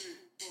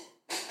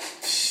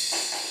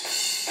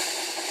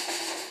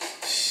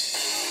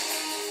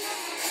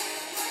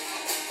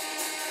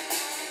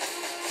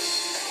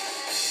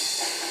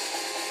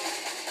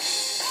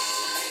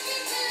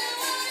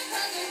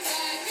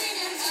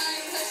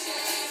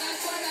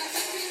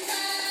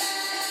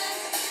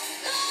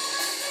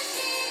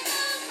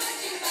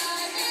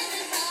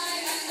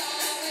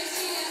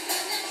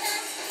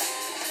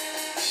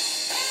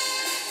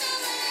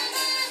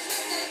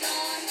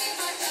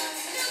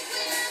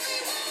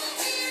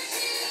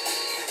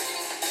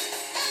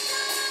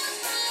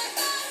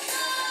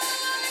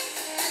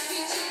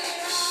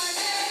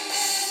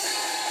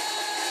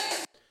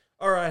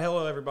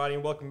everybody,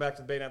 and welcome back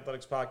to the Baden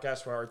Athletics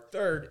Podcast for our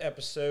third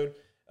episode.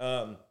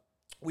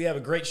 We have a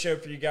great show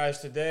for you guys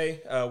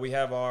today. We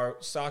have our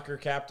soccer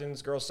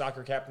captains, girls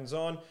soccer captains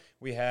on.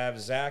 We have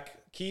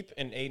Zach, Kiep,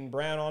 and Aidan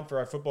Brown on for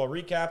our football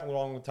recap,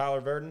 along with Tyler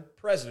Verdin,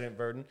 President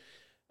Verdin,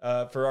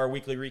 for our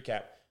weekly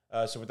recap.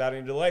 So without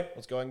any delay,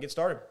 let's go ahead and get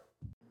started.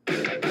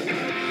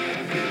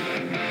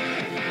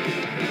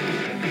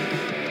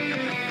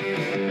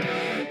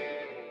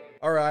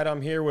 All right,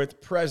 I'm here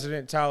with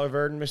President Tyler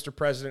Verdin. Mr.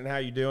 President, how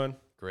you doing?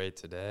 Great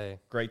today.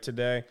 Great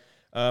today.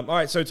 All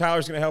right, so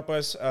Tyler's going to help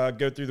us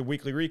go through the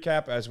weekly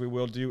recap, as we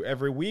will do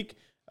every week.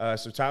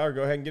 So Tyler,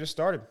 go ahead and get us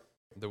started.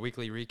 The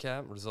weekly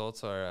recap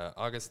results are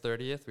August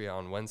 30th.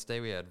 On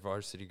Wednesday, we had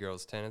varsity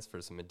girls tennis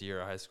versus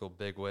Madeira High School.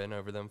 Big win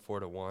over them,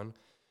 4-1.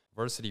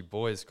 Varsity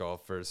boys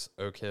golf versus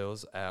Oak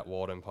Hills at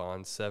Walden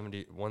Pond,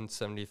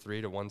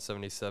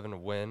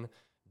 173-177 win.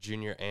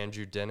 Junior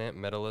Andrew Dennett,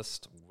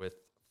 medalist with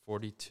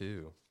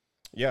 42.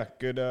 Yeah,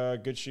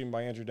 good shooting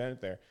by Andrew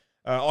Dennett there.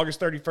 August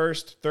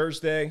 31st,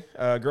 Thursday,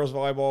 girls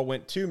volleyball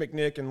went to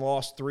McNick and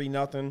lost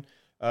 3-0.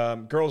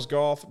 Girls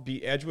golf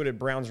beat Edgewood at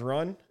Brown's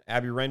Run.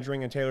 Abby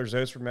Rendering and Taylor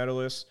Zos were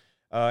medalists.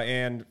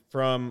 And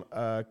from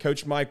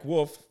Coach Mike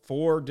Wolf,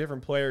 4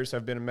 different players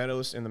have been a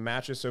medalist in the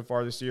matches so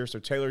far this year. So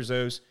Taylor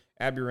Zos,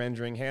 Abby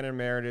Rendering, Hannah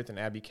Meredith, and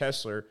Abby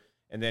Kessler.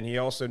 And then he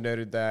also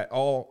noted that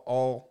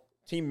all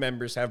team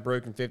members have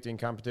broken 50 in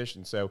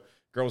competition. So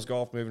girls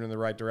golf moving in the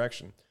right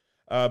direction.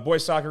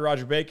 Boys soccer,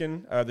 Roger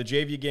Bacon. The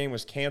JV game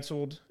was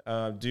canceled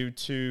due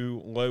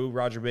to low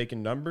Roger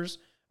Bacon numbers,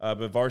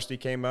 but varsity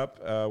came up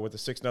with a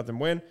 6-0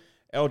 win.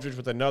 Eldridge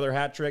with another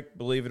hat trick,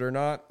 believe it or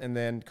not, and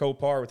then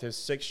Copar with his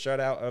 6th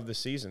shutout of the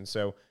season.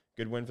 So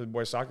good win for the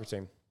boys soccer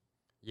team.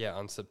 Yeah,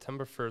 on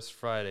September 1st,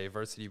 Friday,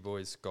 varsity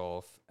boys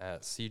golf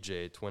at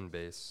CJ Twin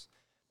Base.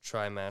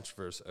 Tri-match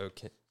versus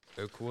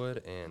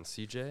Oakwood and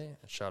CJ.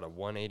 Shot a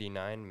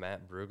 189.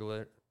 Matt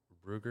Brugger,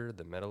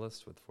 the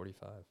medalist, with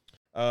 45.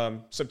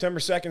 September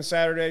 2nd,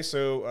 Saturday,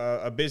 so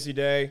a busy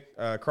day.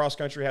 Cross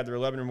country had their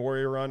Lebanon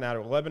Warrior run out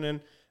of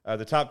Lebanon.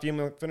 The top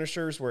female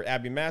finishers were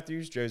Abby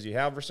Matthews, Josie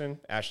Halverson,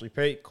 Ashley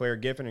Pate, Claire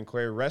Giffen, and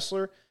Claire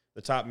Ressler.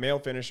 The top male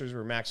finishers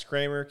were Max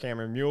Kramer,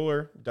 Cameron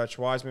Mueller, Dutch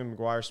Wiseman,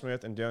 McGuire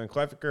Smith, and Dylan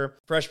Kleffiker.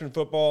 Freshman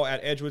football at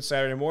Edgewood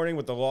Saturday morning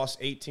with the loss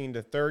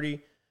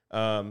 18-30.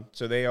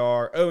 So they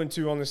are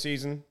 0-2 on the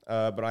season,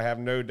 but I have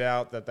no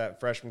doubt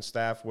that freshman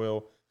staff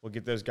will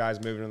get those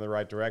guys moving in the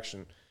right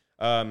direction.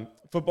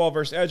 Football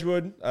versus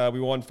Edgewood, we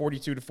won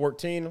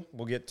 42-14.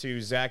 We'll get to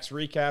Zach's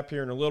recap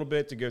here in a little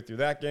bit to go through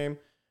that game.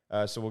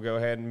 So we'll go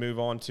ahead and move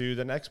on to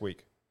the next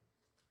week.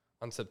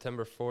 On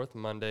September 4th,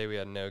 Monday, we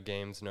had no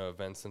games, no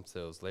events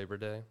until it was Labor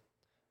Day.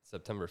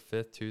 September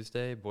 5th,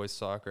 Tuesday, boys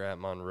soccer at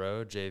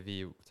Monroe,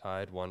 JV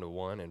tied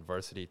 1-1 and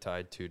varsity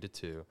tied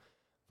 2-2.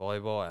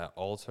 Volleyball at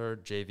Alter,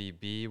 JV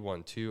B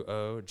won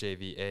 2-0,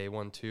 JV A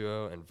won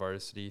 2-0, and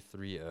varsity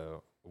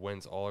 3-0.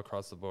 Wins all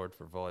across the board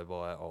for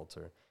volleyball at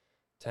Alter.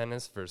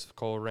 Tennis versus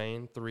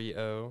Coleraine,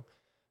 3-0.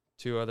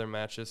 2 other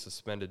matches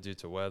suspended due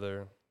to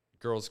weather.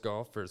 Girls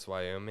golf versus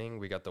Wyoming.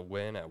 We got the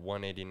win at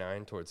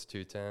 189 towards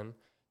 210.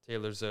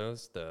 Taylor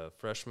Zos, the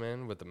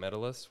freshman, with the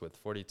medalist with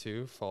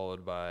 42,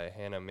 followed by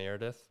Hannah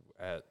Meredith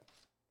at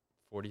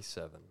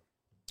 47.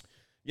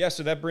 Yeah,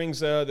 so that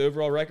brings the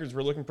overall records.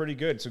 We're looking pretty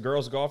good. So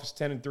girls golf is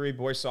 10-3,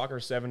 boys soccer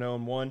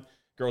 7-0-1,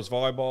 girls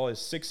volleyball is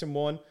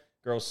 6-1.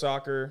 Girls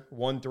soccer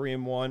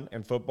 1-3-1,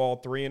 and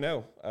football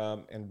 3-0.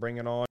 And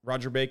bringing on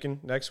Roger Bacon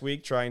next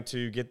week, trying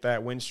to get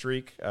that win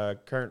streak,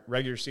 current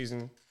regular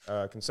season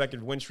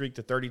consecutive win streak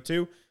to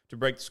 32 to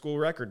break the school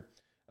record.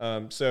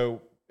 So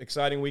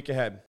exciting week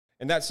ahead.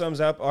 And that sums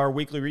up our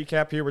weekly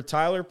recap here with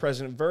Tyler,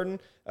 President Verdin.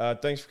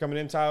 Thanks for coming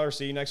in, Tyler.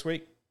 See you next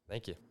week.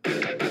 Thank you.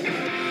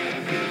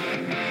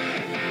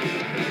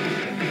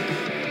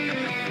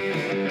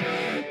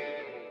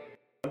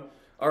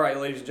 All right,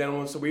 ladies and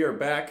gentlemen, so we are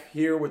back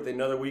here with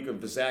another week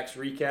of Zach's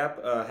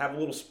recap. Have a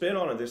little spin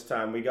on it this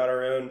time. We got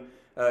our own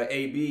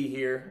AB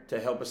here to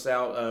help us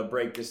out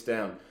break this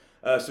down.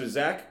 So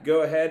Zach,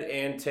 go ahead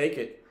and take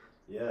it.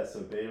 Yeah, so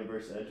Baden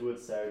versus Edgewood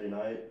Saturday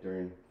night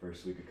during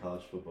first week of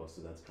college football,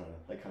 so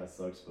that kind of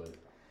sucks, but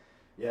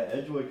yeah,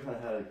 Edgewood kind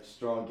of had a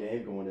strong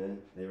game going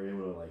in. They were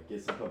able to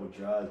get some couple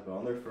drives, but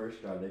on their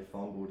first drive they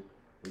fumbled.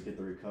 We get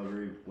the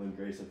recovery when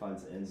Grayson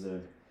finds the end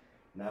zone.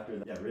 And after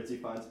that,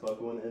 Ritzy finds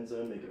Buckle in the end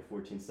zone, make it a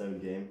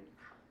 14-7 game.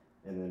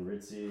 And then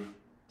Ritzy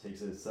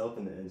takes it itself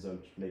in the end zone,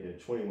 make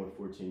it a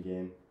 21-14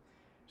 game.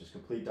 Just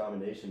complete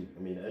domination.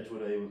 I mean,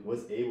 Edgewood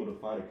was able to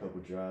find a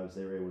couple drives.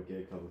 They were able to get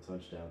a couple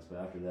touchdowns.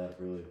 But after that,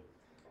 really,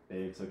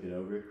 Baden took it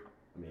over.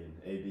 I mean,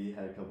 AB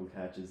had a couple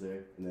catches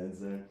there in the end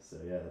zone. So,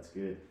 yeah, that's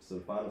good. So,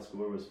 the final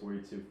score was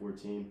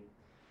 42-14.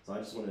 So, I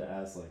just wanted to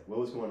ask, what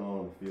was going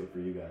on the field for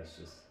you guys?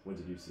 Just what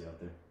did you see out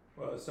there?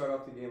 Well, to start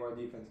off the game, our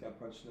defense got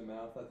punched in the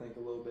mouth, I think, a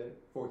little bit.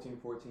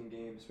 14-14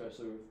 game,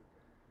 especially with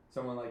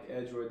someone like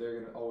Edgewood. They're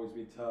going to always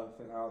be tough,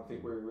 and I don't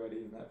think we were ready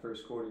in that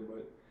first quarter.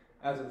 But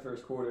after the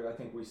first quarter, I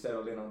think we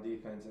settled in on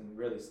defense and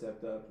really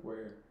stepped up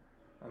where,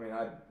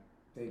 I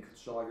think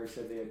Schlager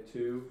said they had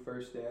 3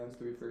 first downs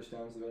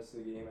the rest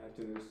of the game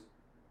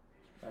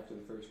after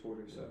the first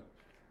quarter. So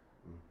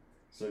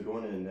So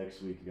going into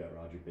next week, you got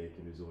Roger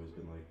Bacon, who's always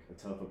been like a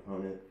tough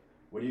opponent.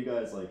 What do you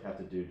guys like have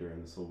to do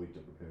during this whole week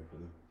to prepare for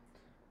them?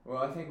 Well,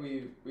 I think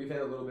we've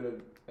had a little bit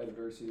of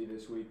adversity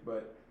this week,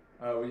 but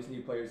we just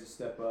need players to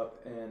step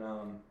up. And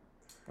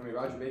I mean,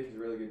 Roger Bacon's a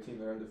really good team.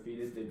 They're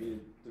undefeated. They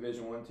beat a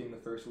Division I team the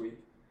first week,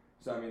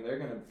 so I mean they're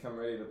gonna come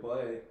ready to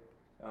play,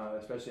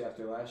 especially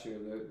after last year.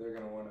 They're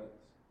gonna want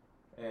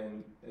to,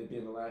 and it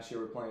being the last year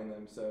we're playing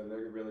them, so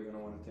they're really gonna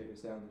want to take us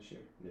down this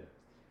year. Yeah.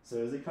 So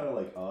is it kind of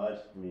like odd?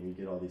 I mean, you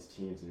get all these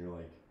teams, and you're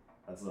like,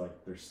 that's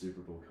like their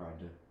Super Bowl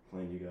kind of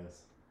playing you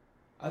guys.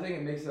 I think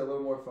it makes it a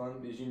little more fun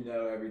because you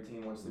know every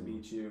team wants to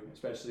beat you,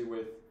 especially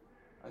with,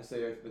 I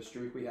say, the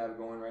streak we have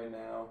going right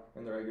now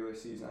in the regular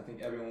season. I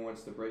think everyone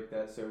wants to break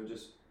that, so it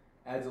just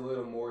adds a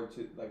little more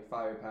to like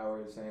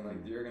firepower to saying like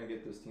you're gonna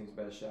get this team's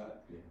best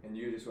shot, and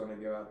you just want to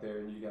go out there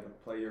and you got to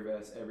play your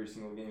best every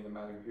single game, no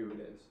matter who it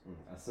is.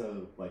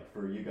 So like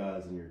for you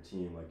guys and your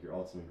team, like your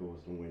ultimate goal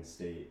is to win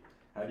state.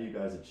 How do you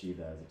guys achieve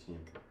that as a team?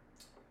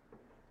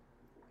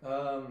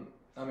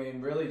 I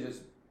mean, really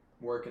just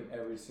working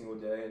every single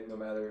day, no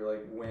matter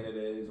like when it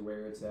is,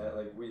 where it's at.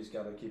 Like we just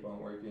gotta keep on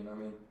working.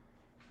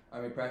 I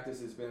mean,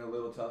 practice has been a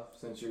little tough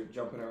since you're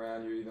jumping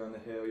around. You're either on the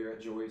hill, you're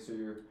at Joyce, or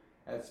you're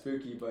at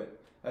Spooky. But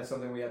that's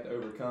something we have to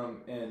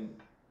overcome, and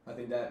I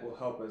think that will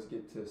help us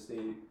get to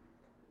state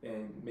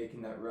and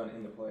making that run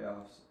in the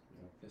playoffs,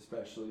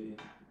 especially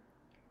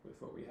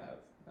with what we have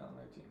on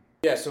our team.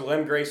 Yeah, so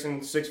Lem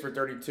Grayson, 6 for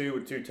 32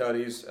 with 2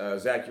 tutties.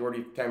 Zach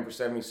Yorty, 10 for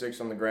 76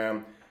 on the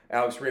ground.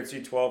 Alex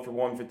Ritzy, 12 for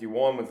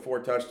 151 with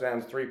 4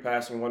 touchdowns, 3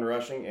 passing, 1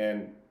 rushing,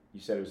 and you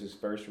said it was his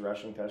first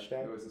rushing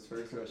touchdown? It was his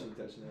first rushing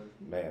touchdown.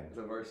 Man. As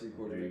a varsity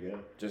quarterback. There you go.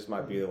 Just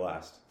might be the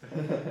last.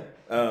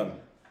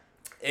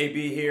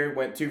 AB here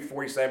went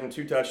 247,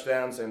 2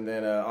 touchdowns, and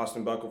then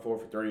Austin Buckle 4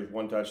 for 30 with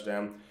 1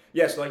 touchdown.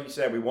 Yes, like you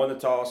said, we won the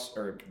toss,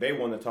 or they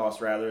won the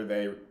toss rather.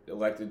 They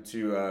elected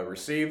to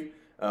receive.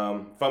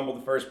 Fumbled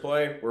the first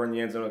play. We're in the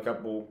end zone a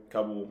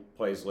couple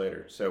plays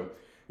later. So,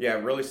 yeah,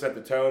 really set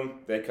the tone.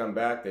 They come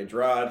back. They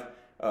drive.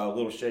 A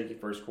little shaky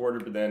first quarter,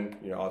 but then,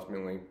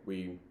 ultimately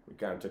we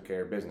kind of took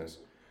care of business.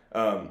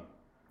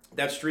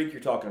 That streak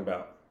you're talking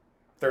about,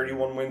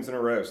 31 wins in a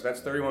row. So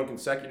that's 31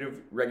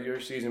 consecutive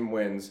regular season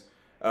wins.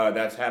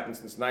 That's happened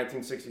since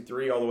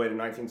 1963 all the way to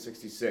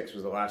 1966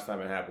 was the last time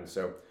it happened.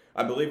 So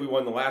I believe we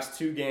won the last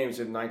 2 games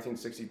in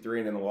 1963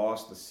 and then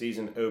lost the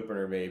season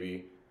opener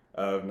maybe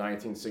of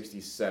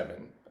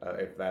 1967,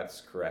 if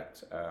that's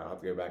correct. I'll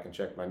have to go back and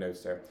check my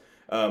notes there.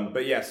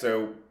 But yeah,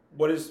 so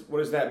what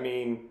does that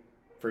mean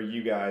for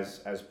you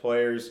guys as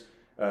players,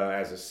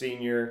 as a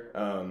senior?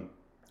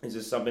 Is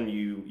this something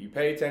you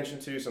pay attention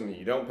to, something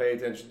you don't pay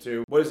attention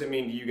to? What does it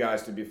mean to you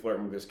guys to be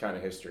flirting with this kind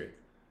of history?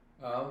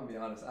 I'm going to be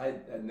honest, I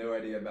had no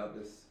idea about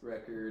this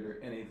record or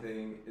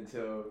anything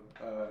until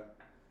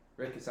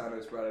Rick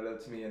Casanos brought it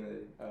up to me in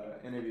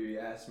the interview. He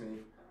asked me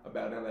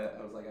about it.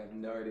 I was like, I have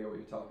no idea what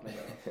you're talking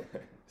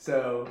about.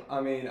 So, I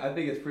mean, I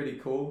think it's pretty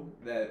cool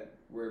that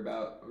we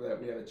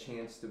have a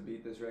chance to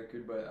beat this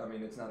record, but I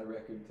mean, it's not a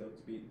record until it's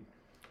beaten.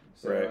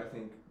 So right. I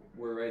think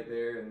we're right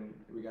there, and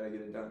we got to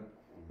get it done.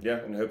 Yeah,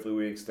 and hopefully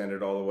we extend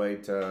it all the way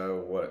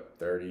to,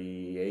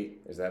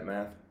 38? Is that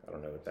math? I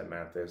don't know what that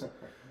math is.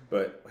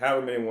 But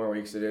however many more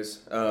weeks it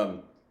is.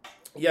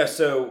 Yeah,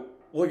 so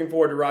looking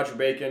forward to Roger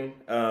Bacon.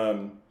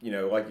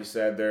 Like you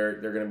said, they're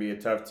going to be a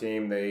tough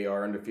team. They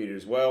are undefeated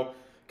as well.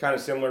 Kind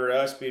of similar to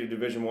us, beat a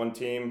Division I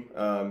team,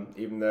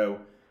 even though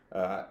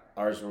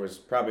ours was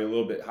probably a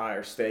little bit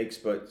higher stakes,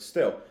 but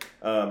still,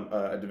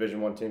 a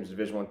Division I team is a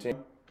Division I team.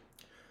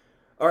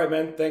 All right,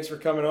 man, thanks for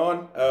coming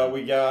on.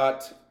 We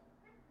got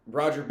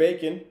Roger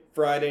Bacon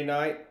Friday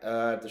night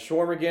at the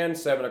Shorm again,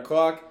 7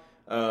 o'clock.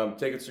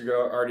 Tickets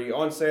are already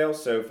on sale,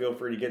 so feel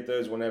free to get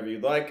those whenever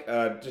you'd like.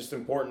 Just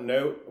important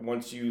note,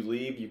 once you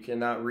leave, you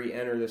cannot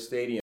re-enter the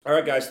stadium. All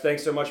right, guys,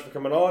 thanks so much for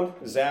coming on.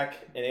 Zach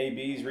and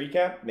AB's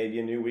recap, maybe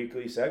a new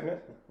weekly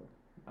segment.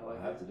 I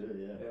have to do it,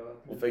 yeah.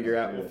 We'll figure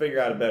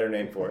out a better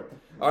name for it.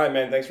 All right,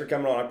 man, thanks for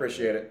coming on. I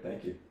appreciate it.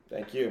 Thank you.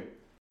 Thank you.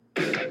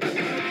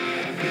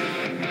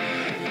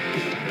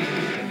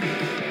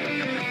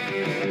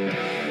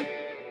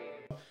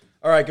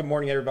 All right, good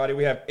morning, everybody.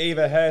 We have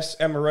Ava Hess,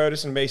 Emma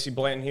Rhodis, and Macey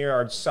Blanton here,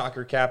 our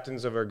soccer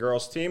captains of our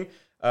girls' team.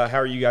 How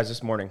are you guys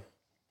this morning?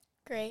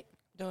 Great.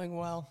 Doing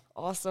well.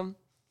 Awesome.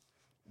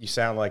 You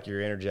sound like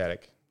you're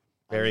energetic.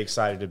 Very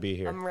excited to be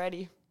here. I'm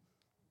ready.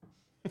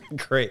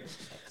 Great.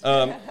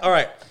 All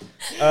right.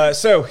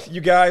 So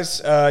you guys,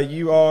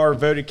 you are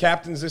voted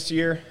captains this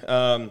year.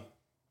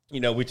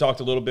 We talked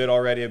a little bit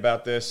already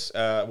about this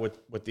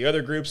with the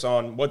other groups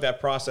on what that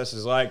process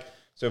is like.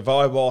 So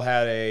volleyball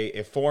had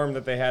a form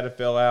that they had to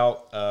fill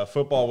out.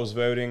 Football was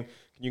voting.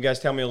 Can you guys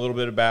tell me a little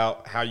bit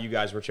about how you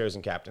guys were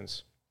chosen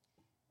captains?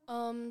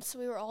 So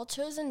we were all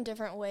chosen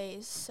different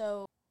ways.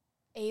 So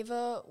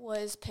Ava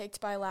was picked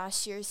by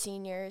last year's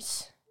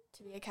seniors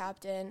to be a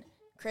captain.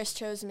 Chris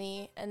chose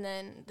me, and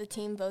then the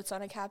team votes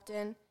on a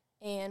captain,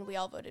 and we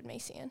all voted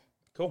Macey in.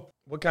 Cool.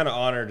 What kind of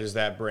honor does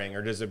that bring,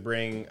 or does it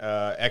bring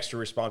extra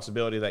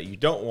responsibility that you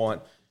don't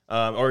want,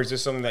 or is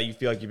this something that you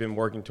feel like you've been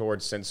working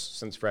towards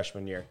since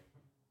freshman year?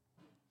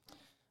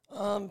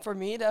 For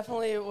me,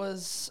 definitely it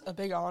was a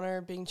big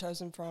honor being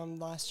chosen from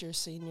last year's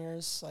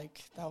seniors.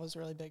 Like, that was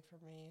really big for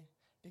me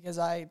because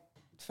I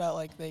felt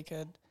like they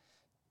could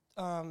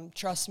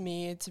trust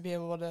me to be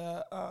able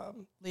to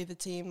lead the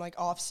team, like,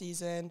 off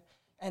season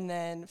and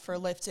then for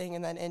lifting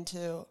and then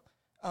into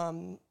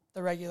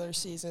the regular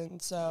season.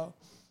 So,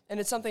 and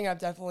it's something I've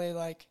definitely,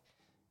 like,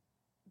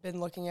 been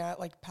looking at,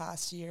 like,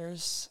 past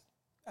years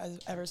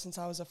ever since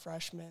I was a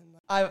freshman.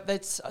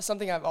 It's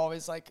something I've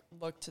always, like,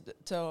 looked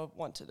to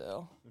want to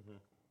do.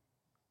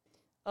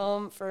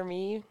 For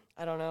me,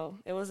 I don't know.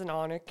 It was an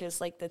honor because,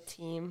 like,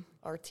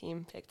 our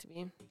team picked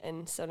me.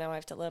 And so now I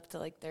have to live up to,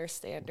 like, their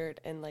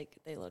standard. And, like,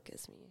 they look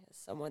as me as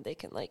someone they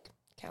can, like,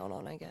 count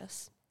on, I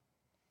guess.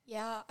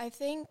 Yeah, I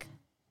think,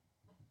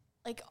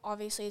 like,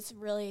 obviously it's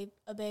really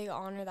a big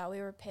honor that we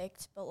were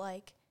picked. But,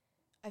 like,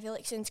 I feel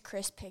like since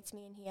Chris picked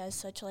me and he has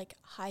such, like,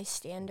 high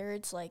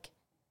standards, like,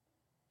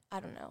 I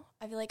don't know.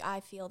 I feel like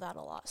I feel that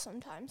a lot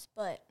sometimes.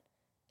 But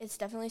it's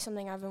definitely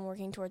something I've been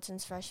working towards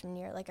since freshman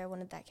year. Like, I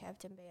wanted that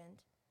captain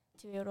band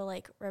to be able to,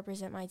 like,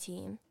 represent my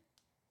team.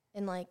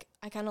 And, like,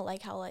 I kind of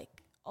like how, like,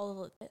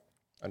 all of the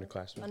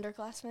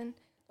underclassmen,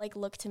 like,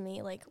 look to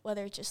me, like,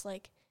 whether it's just,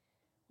 like,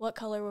 what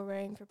color we're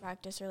wearing for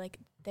practice or, like,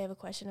 they have a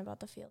question about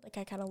the field. Like,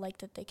 I kind of like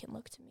that they can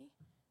look to me.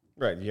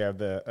 Right. You have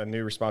a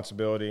new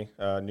responsibility,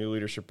 new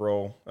leadership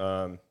role.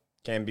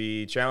 Can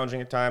be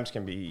challenging at times,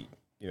 can be,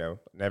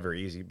 never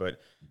easy,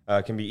 but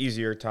can be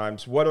easier at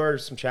times. What are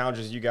some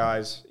challenges you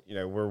guys,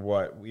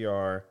 we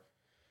are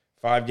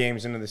 5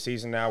 games into the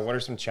season now. What are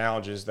some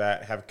challenges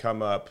that have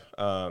come up,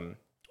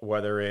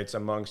 whether it's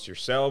amongst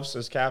yourselves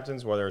as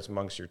captains, whether it's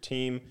amongst your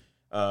team?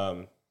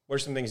 What are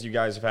some things you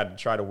guys have had to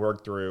try to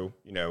work through,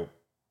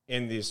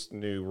 in this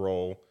new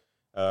role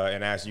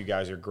and as you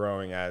guys are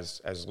growing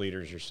as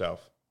leaders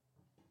yourself?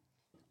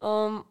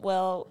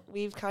 Well,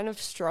 we've kind of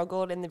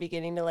struggled in the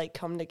beginning to, like,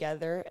 come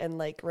together and,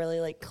 like, really,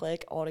 like,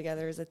 click all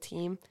together as a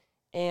team.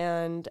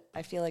 And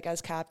I feel like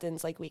as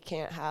captains, like, we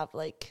can't have,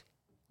 like,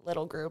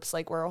 little groups.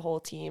 Like, we're a whole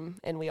team,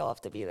 and we all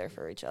have to be there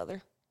for each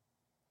other.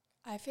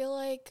 I feel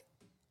like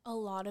a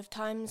lot of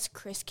times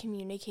Chris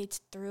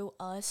communicates through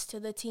us to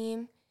the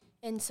team,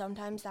 and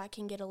sometimes that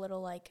can get a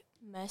little, like,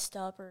 messed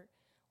up or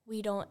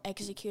we don't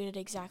execute it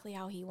exactly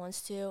how he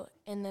wants to.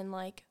 And then,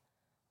 like,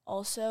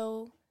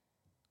 also,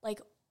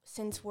 like,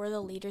 since we're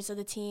the leaders of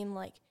the team,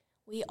 like,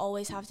 we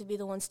always have to be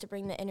the ones to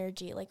bring the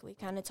energy. Like, we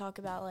kind of talk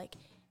about, like,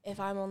 if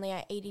I'm only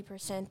at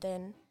 80%,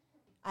 then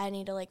I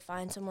need to, like,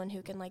 find someone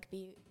who can, like,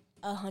 be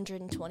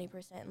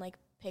 120% and, like,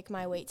 pick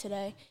my weight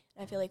today.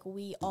 And I feel like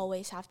we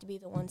always have to be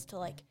the ones to,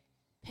 like,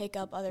 pick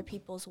up other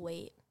people's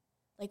weight.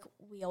 Like,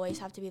 we always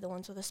have to be the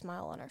ones with a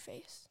smile on our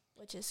face,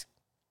 which is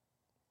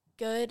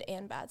good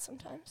and bad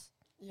sometimes.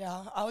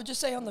 Yeah, I would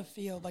just say on the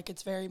field, like,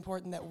 it's very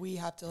important that we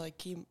have to, like,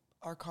 keep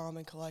our calm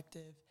and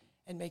collective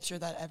and make sure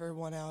that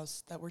everyone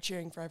else, that we're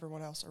cheering for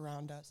everyone else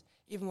around us,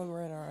 even when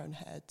we're in our own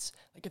heads.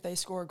 Like, if they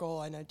score a goal,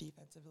 I know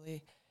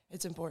defensively,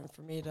 it's important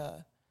for me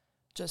to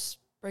just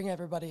bring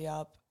everybody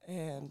up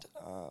and,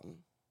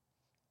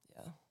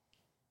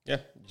 Yeah,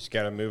 you just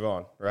got to move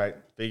on, right?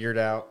 Figure it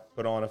out,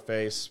 put on a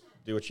face,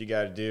 do what you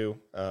got to do,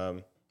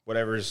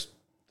 whatever's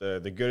the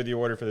good of the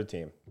order for the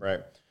team,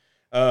 right?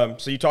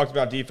 So you talked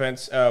about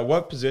defense.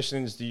 What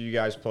positions do you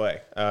guys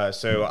play?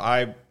 So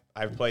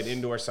I've played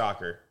indoor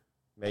soccer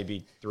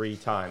maybe 3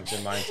 times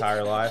in my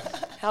entire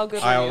life. How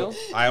good are you?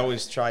 I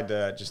always tried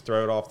to just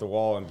throw it off the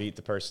wall and beat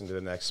the person to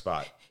the next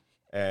spot.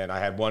 And I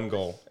had 1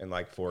 goal in,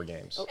 like, 4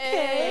 games.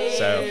 Okay.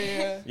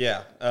 So,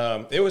 yeah,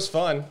 it was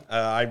fun.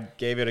 I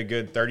gave it a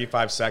good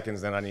 35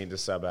 seconds, then I needed to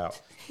sub out.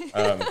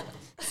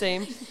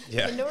 Same.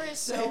 Yeah. Indoor is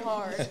so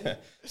hard.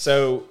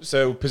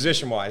 So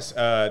position-wise,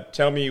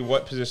 tell me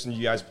what position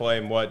you guys play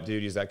and what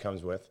duties that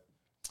comes with.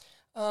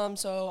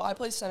 So I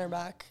play center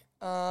back.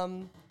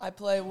 I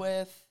play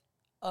with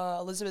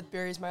Elizabeth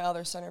Beery's my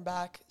other center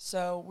back,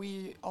 so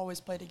we always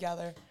play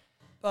together.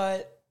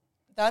 But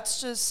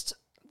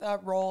that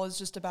role is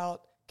just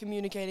about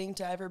communicating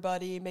to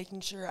everybody,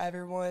 making sure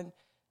everyone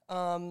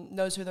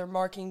knows who they're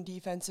marking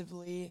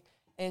defensively,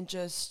 and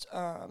just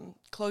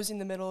closing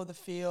the middle of the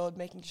field,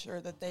 making sure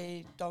that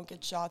they don't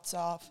get shots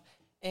off,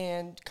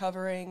 and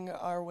covering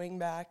our wing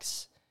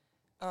backs.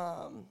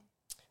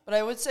 But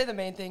I would say the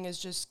main thing is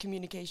just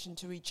communication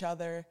to each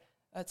other.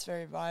 That's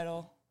very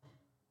vital.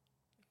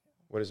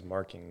 What does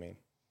marking mean?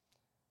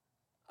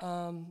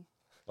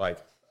 Like,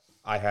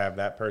 I have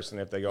that person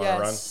if they go on a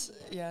run?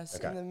 Yes.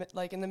 Okay. In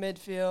the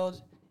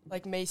midfield,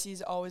 like,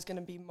 Macey's always going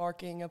to be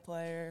marking a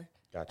player.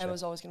 Gotcha.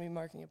 Emma's always going to be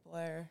marking a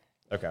player.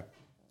 Okay.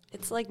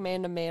 It's like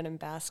man-to-man in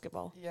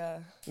basketball. Yeah.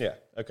 Yeah,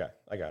 okay.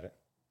 I got it.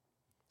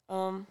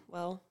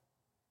 Well,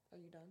 Are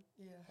you done?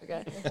 Yeah.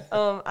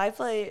 okay. I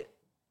play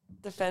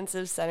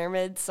defensive center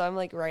mid, so I'm,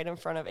 like, right in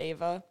front of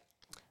Ava.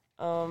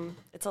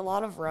 It's a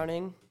lot of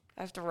running.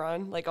 I have to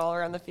run, like, all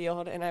around the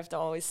field, and I have to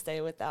always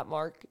stay with that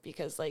mark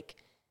because, like,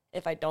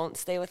 if I don't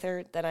stay with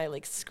her, then I,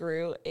 like,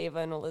 screw Ava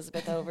and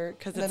Elizabeth over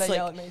because it's, Then I like,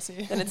 yell at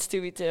Macey. then it's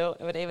 2v2,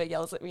 and when Ava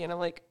yells at me, and I'm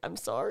like, I'm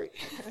sorry.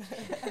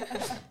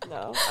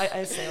 No,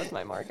 I stay with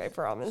my mark, I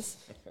promise.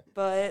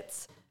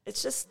 But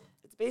it's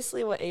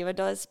basically what Ava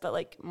does, but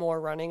like more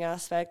running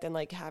aspect and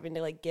like having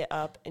to like get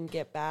up and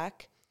get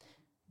back.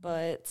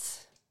 But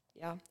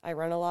yeah, I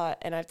run a lot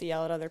and I have to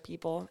yell at other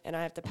people and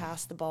I have to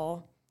pass the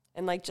ball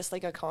and like just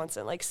like a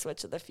constant like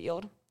switch of the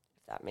field,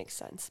 if that makes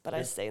sense. But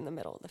I stay in the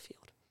middle of the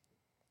field.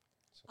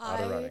 A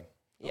lot of running.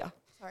 Yeah.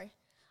 Sorry.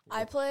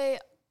 I play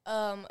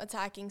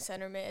attacking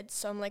center mid,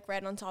 so I'm like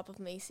right on top of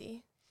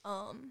Macey.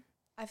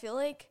 I feel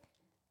like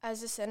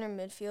as a center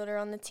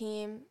midfielder on the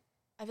team,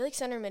 I feel like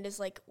center mid is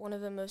like one of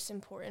the most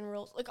important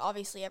roles. Like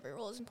obviously every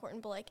role is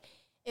important, but like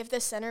if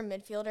the center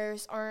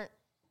midfielders aren't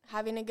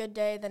having a good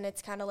day, then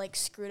it's kind of like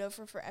screwed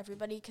over for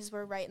everybody because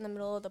we're right in the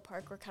middle of the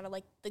park. We're kind of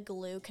like the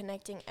glue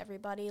connecting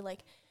everybody.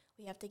 Like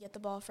we have to get the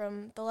ball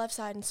from the left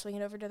side and swing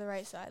it over to the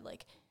right side.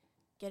 Like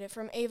get it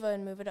from Ava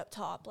and move it up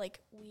top. Like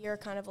we are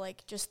kind of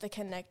like just the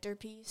connector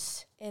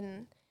piece.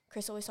 And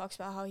Chris always talks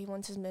about how he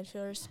wants his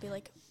midfielders to be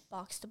like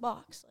box to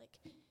box.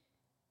 Like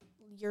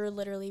you're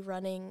literally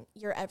running,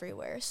 you're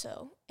everywhere.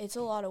 So it's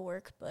a lot of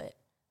work, but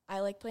I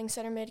like playing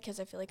center mid because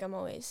I feel like I'm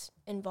always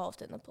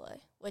involved in the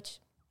play, which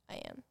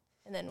I am.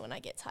 And then when I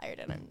get tired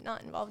and I'm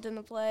not involved in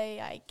the play,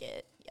 I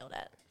get yelled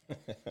at.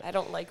 I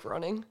don't like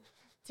running.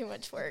 Too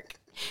much work.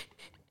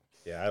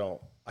 Yeah,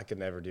 I could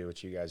never do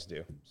what you guys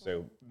do.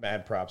 So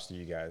mad props to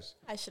you guys.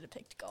 I should have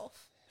picked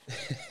golf.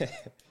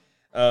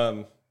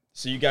 So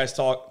you guys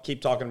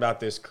keep talking about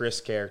this Chris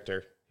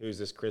character. Who's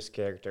this Chris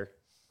character?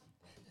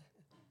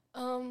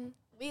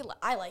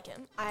 I like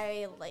him.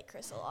 I like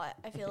Chris a lot.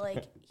 I feel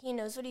like he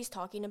knows what he's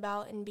talking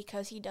about, and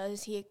because he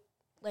does, he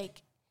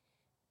like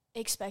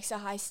expects a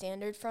high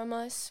standard from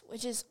us,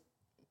 which is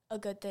a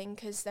good thing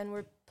because then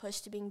we're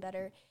pushed to being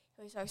better.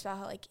 He always talks about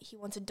how like he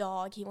wants a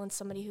dog. He wants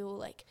somebody who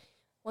like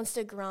wants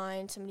to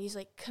grind, somebody who's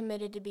like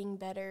committed to being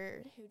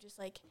better, who just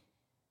like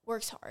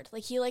works hard.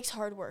 Like he likes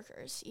hard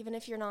workers. Even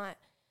if you're not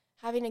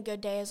having a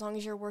good day, as long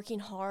as you're working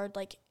hard,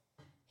 like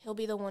he'll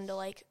be the one to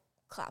like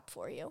clap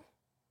for you.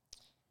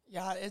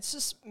 Yeah, it's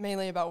just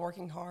mainly about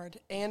working hard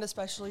and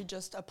especially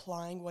just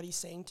applying what he's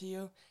saying to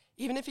you.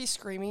 Even if he's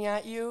screaming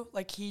at you,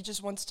 like he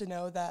just wants to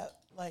know that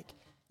like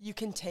you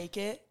can take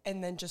it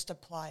and then just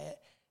apply it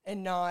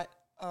and not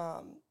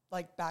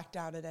like back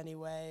down in any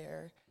way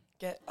or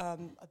get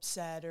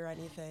upset or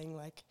anything.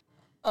 Like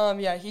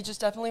yeah, he just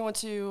definitely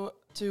wants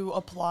to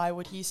apply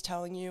what he's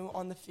telling you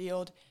on the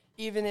field,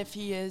 even if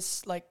he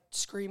is like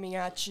screaming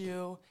at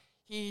you.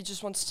 He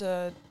just wants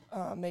to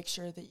make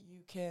sure that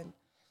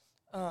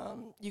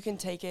you can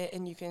take it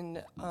and you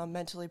can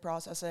mentally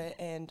process it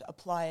and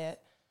apply it.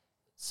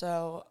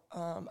 So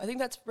I think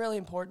that's really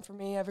important for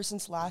me ever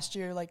since last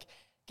year, like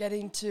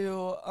getting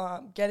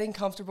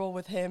comfortable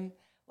with him,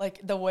 like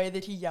the way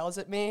that he yells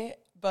at me,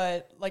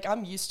 but like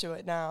I'm used to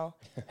it now.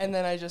 And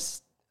then I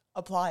just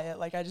apply it,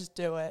 like I just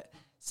do it.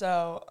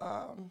 So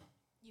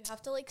you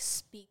have to like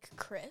speak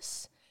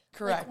Chris.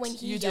 Correct. Like, when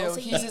he you yells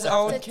do. at you, He's his you have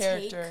own to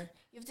character.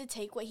 You have to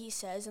take what he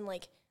says and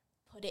like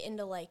put it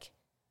into like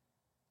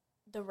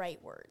the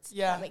right words.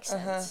 Yeah. That makes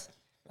sense.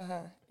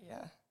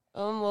 Yeah.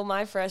 Well,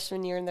 my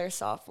freshman year and their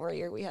sophomore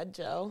year, we had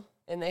Joe,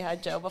 and they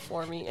had Joe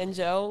before me. And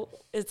Joe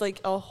is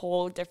like a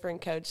whole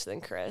different coach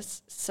than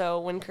Chris. So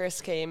when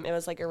Chris came, it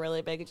was like a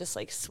really big just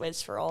like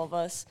switch for all of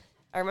us.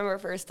 I remember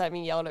first time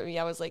he yelled at me,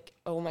 I was like,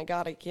 oh my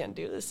God, I can't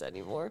do this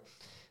anymore.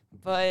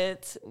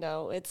 But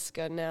no, it's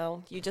good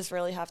now. You just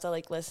really have to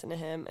like listen to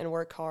him and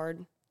work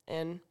hard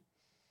and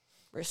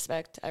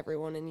respect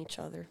everyone and each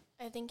other.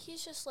 I think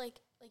he's just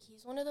like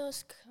he's one of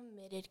those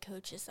committed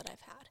coaches that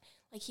I've had.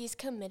 Like he's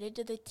committed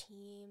to the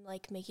team,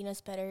 like making us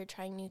better,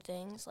 trying new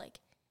things. Like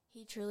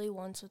he truly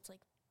wants what's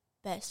like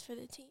best for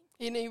the team.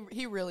 And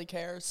he really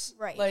cares.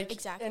 Right, Like,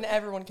 exactly. And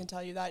everyone can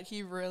tell you that.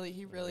 He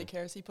really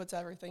cares. He puts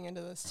everything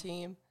into this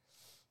team.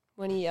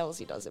 When he yells,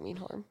 he doesn't mean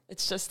harm.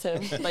 It's just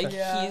him. Like,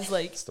 Yeah. he's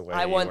like, It's the way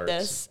I he want works.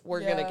 this. We're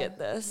going to get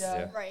this.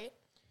 Yeah. Right.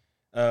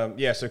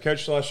 So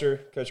Coach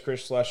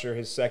Chris Slusher,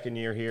 his second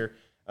year here.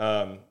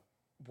 So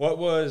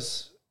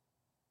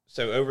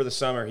over the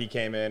summer, he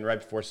came in right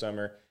before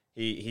summer.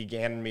 He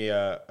handed me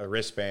a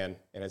wristband,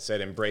 and it said,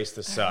 "Embrace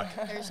the suck."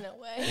 There's no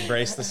way.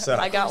 Embrace the suck.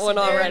 I got one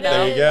on There right it now. is.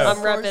 There you go. I'm Of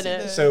course repping he it.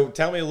 did. So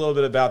tell me a little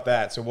bit about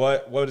that. So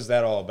what is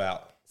that all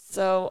about?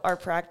 So our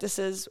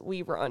practices,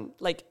 we run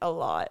like a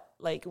lot.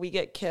 Like we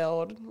get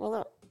killed. Well,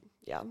 not,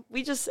 yeah.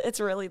 It's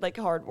really like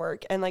hard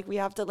work. And like we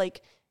have to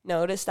like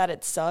notice that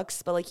it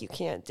sucks, but like you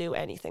can't do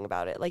anything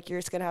about it. Like you're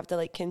just going to have to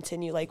like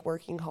continue like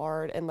working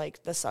hard and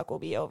like the suck will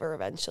be over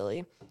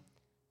eventually.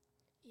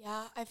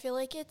 Yeah, I feel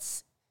like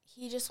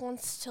he just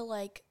wants to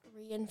like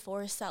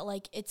reinforce that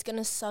like it's going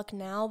to suck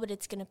now, but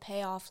it's going to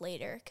pay off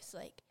later. Because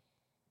like,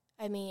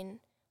 I mean,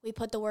 we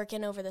put the work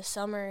in over the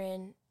summer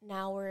and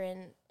now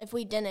if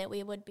we didn't,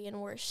 we would be in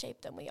worse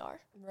shape than we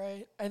are.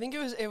 Right. I think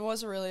it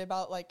was really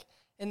about like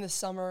in the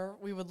summer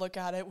we would look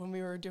at it when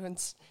we were doing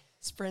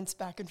sprints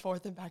back and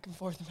forth and back and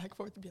forth and back and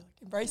forth and be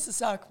like, embrace the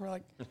suck. And we're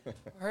like,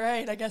 all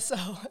right, I guess so.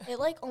 It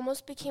like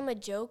almost became a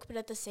joke, but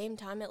at the same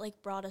time, it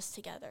like brought us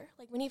together.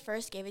 Like when he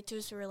first gave it to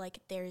us, we were like,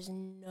 there's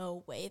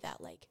no way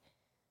that like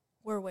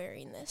we're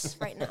wearing this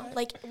right now.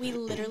 Like we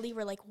literally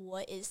were like,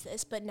 what is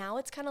this? But now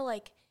it's kind of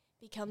like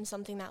become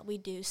something that we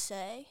do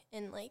say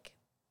and, like,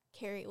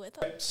 carry with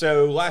us.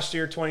 So last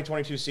year,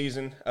 2022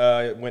 season,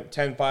 it went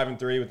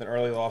 10-5-3 with an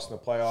early loss in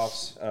the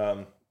playoffs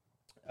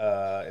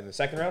in the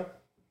second round,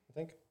 I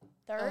think.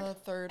 Third?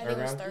 Third. I think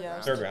it was round? third Yeah.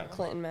 round. Third round.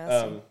 Clinton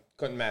Massey.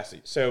 Clinton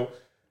Massey. So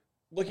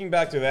looking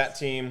back to that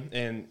team,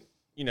 and,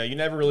 you know, you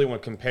never really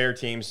want to compare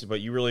teams,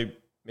 but you really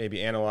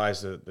maybe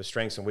analyze the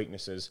strengths and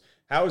weaknesses.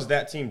 How is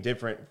that team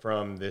different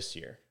from this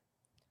year?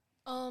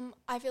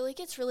 I feel like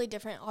it's really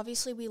different.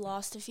 Obviously, we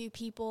lost a few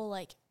people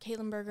like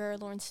Caitlin Berger,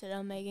 Lauren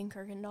Stidham, Megan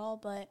Kirkendall,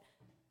 but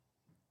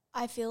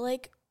I feel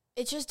like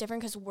it's just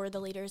different because we're the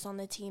leaders on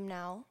the team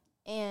now.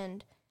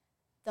 And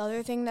the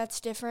other thing that's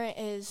different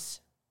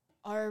is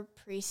our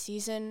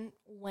preseason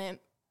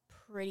went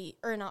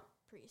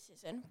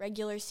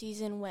regular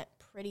season went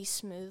pretty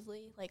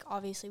smoothly. Like,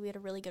 obviously, we had a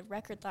really good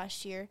record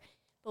last year,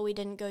 but we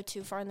didn't go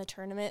too far in the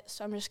tournament.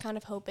 So I'm just kind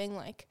of hoping,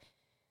 like,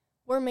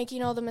 we're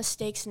making all the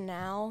mistakes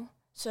now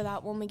so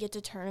that when we get to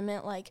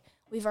tournament, like,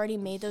 we've already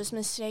made those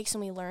mistakes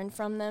and we learned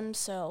from them,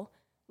 so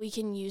we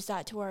can use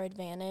that to our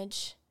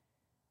advantage.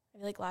 I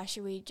feel like last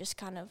year we just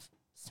kind of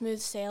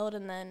smooth sailed,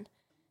 and then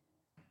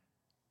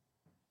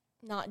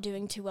not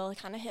doing too well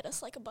kind of hit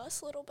us like a bus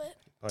a little bit.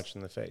 Punch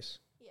in the face.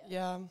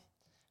 Yeah.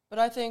 But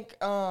I think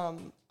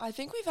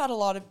we've had a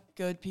lot of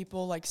good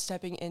people, like,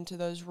 stepping into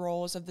those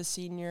roles of the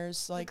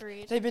seniors. Like,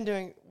 Agreed.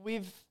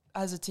 we've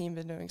as a team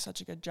been doing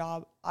such a good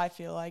job. I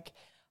feel like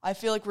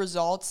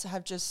results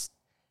have just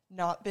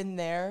not been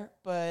there,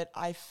 but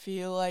I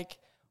feel like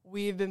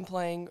we've been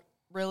playing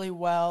really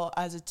well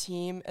as a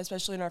team,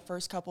 especially in our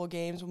first couple of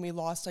games when we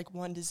lost like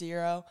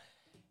 1-0,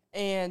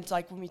 and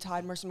like when we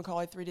tied Mercer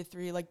McCauley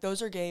 3-3. Like,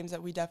 those are games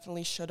that we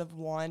definitely should have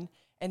won,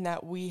 and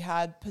that we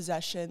had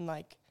possession,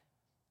 like,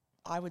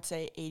 I would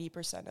say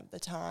 80% of the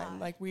time.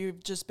 Like,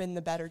 we've just been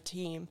the better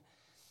team,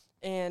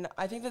 and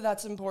I think that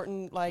that's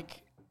important.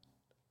 Like,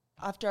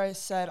 after I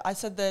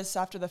said this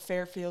after the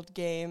Fairfield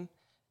game,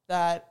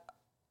 that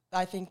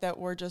I think that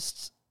we're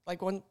just,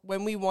 like, when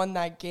we won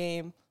that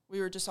game,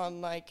 we were just on,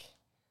 like,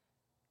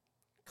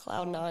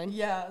 Cloud 9.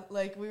 yeah,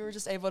 like, we were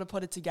just able to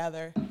put it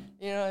together.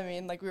 You know what I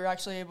mean? Like, we were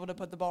actually able to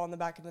put the ball in the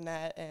back of the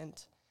net and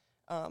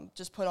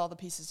just put all the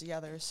pieces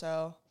together.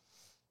 So,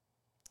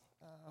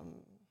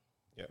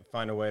 Yeah,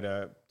 find a way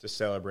to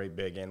celebrate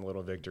big and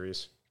little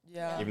victories.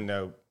 yeah. Even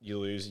though you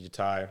lose, you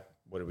tie,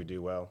 what do we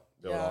do well?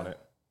 Build Yeah. on it.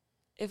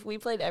 If we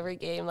played every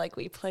game like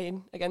we played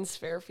against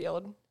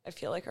Fairfield, I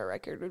feel like our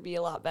record would be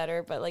a lot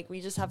better. But, like,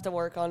 we just have to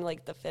work on,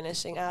 like, the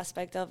finishing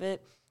aspect of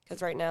it.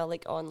 Because right now,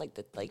 like, on, like,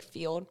 the, like,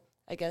 field,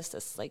 I guess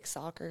this, like,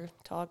 soccer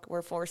talk,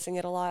 we're forcing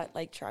it a lot,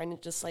 like, trying to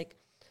just, like,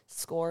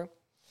 score.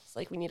 It's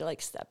like we need to,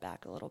 like, step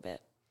back a little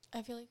bit.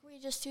 I feel like we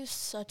just do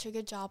such a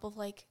good job of,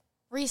 like,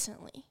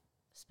 recently,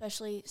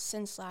 especially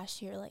since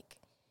last year, like,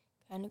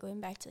 kind of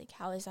going back to, like,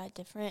 how is that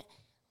different?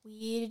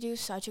 We do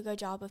such a good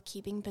job of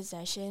keeping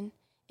possession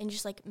and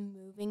just, like,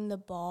 moving the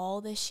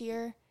ball this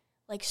year,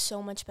 like,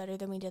 so much better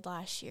than we did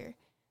last year.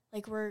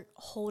 Like, we're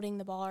holding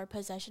the ball. Our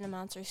possession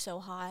amounts are so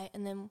high,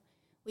 and then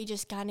we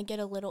just kind of get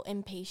a little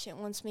impatient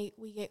once we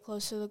get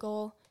close to the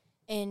goal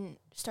and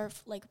start,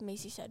 like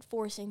Macey said,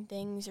 forcing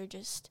things or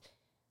just,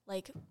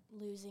 like,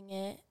 losing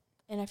it.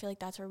 And I feel like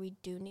that's where we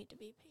do need to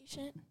be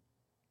patient.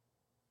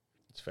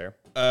 It's fair.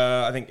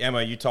 I think,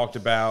 Emma, you talked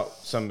about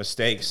some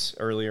mistakes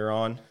earlier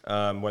on,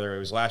 whether it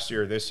was last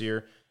year or this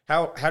year.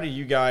 How do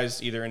you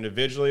guys, either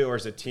individually or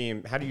as a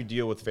team, how do you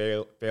deal with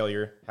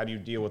failure? How do you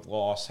deal with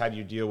loss? How do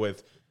you deal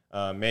with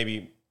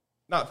maybe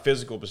not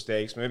physical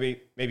mistakes,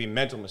 maybe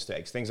mental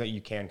mistakes, things that you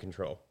can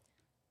control?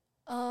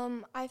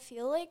 I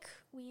feel like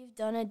we've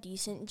done a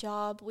decent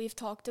job. We've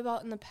talked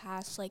about in the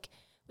past, like,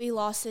 we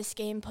lost this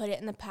game, put it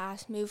in the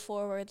past, move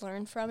forward,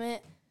 learn from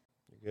it.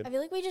 You're good. I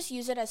feel like we just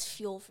use it as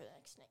fuel for the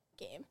next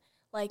game.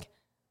 Like,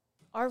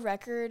 our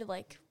record,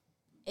 like,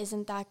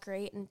 isn't that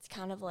great, and it's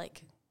kind of,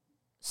 like,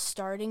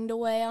 starting to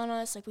weigh on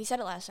us. Like, we said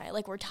it last night,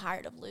 like, we're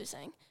tired of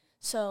losing.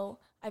 So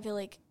I feel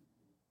like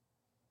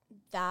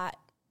that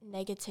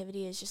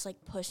negativity is just,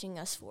 like, pushing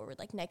us forward.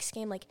 Like, next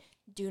game, like,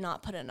 do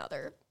not put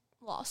another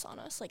loss on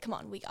us. Like, come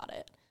on, we got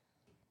it.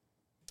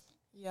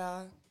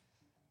 Yeah.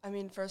 I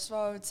mean, first of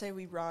all, I would say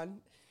we run.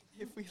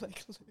 If we,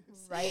 like, lose.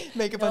 Right.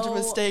 Make a bunch of No,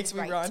 mistakes,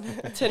 we right. run.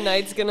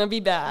 Tonight's going to be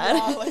bad.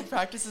 Yeah, like,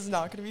 practice is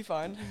not going to be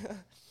fun.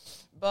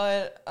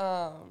 But,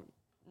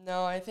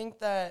 no, I think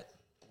that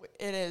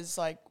it is,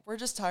 like, we're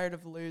just tired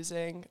of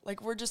losing.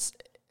 Like, we're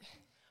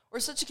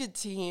such a good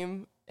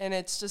team, and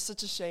it's just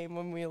such a shame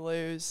when we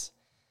lose.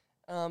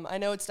 I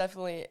know it's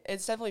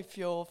definitely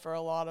fuel for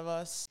a lot of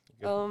us.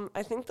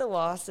 I think the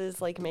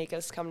losses, like, make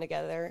us come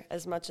together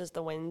as much as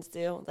the wins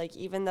do. Like,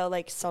 even though,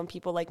 like, some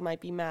people, like,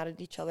 might be mad at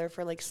each other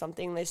for, like,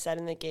 something they said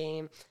in the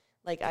game,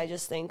 like, I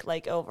just think,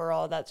 like,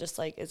 overall that just,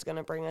 like, is going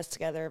to bring us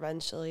together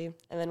eventually.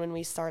 And then when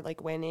we start,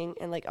 like, winning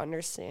and, like,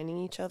 understanding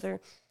each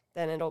other,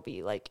 then it'll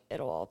be, like,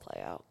 it'll all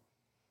play out.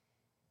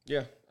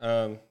 Yeah.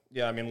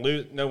 Yeah, I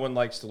mean, no one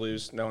likes to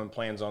lose. No one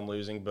plans on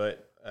losing,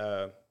 but,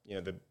 you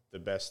know, the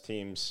best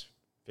teams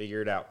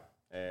figure it out.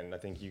 And I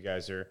think you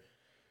guys are,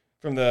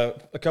 from a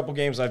couple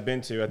games I've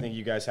been to, I think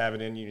you guys have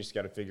it in. You just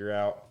got to figure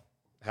out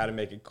how to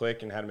make it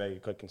click and how to make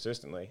it click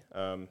consistently.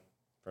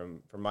 From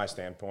my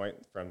standpoint,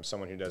 from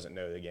someone who doesn't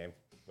know the game,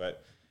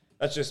 but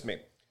that's just me.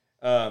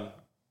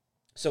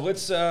 So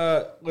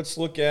let's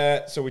look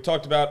at. So we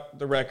talked about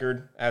the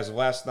record as of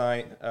last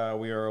night.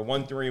 We are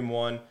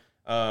 1-3-1.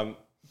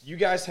 Do you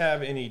guys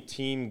have any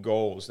team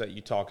goals that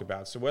you talk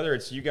about? So whether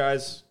it's you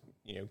guys,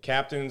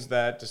 captains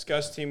that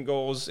discuss team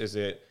goals, is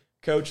it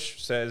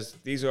coach says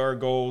these are our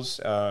goals?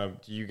 Do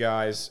you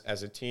guys,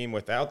 as a team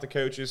without the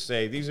coaches,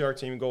 say these are our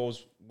team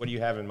goals? What do you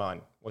have in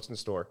mind? What's in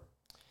store?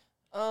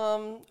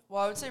 Well,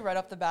 I would say right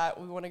off the bat,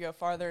 we want to go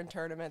farther in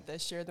tournament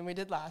this year than we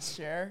did last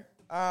year.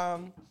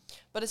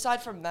 But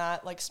aside from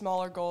that, like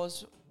smaller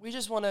goals, we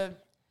just want to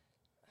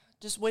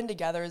just win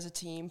together as a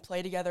team,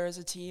 play together as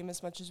a team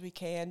as much as we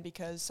can,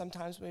 because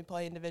sometimes when we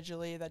play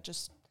individually, it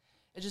just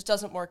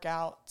doesn't work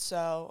out.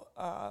 So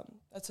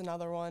that's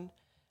another one.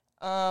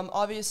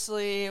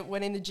 Obviously,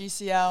 winning the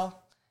GCL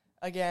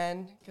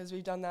again, because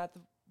we've done that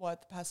the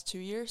past 2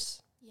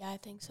 years. Yeah, I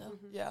think so.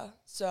 Mm-hmm. Yeah,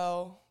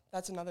 so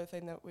that's another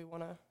thing that we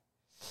want to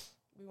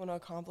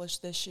accomplish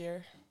this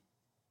year.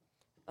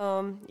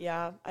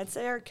 Yeah, I'd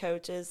say our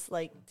coach's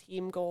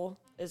team goal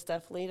is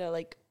definitely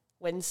to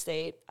win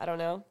state. I don't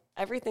know.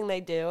 Everything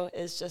they do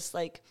is just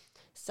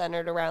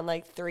centered around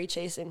 3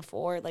 chasing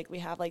 4. We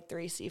have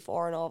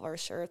 3C4 on all of our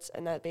shirts,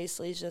 and that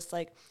basically is just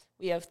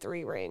we have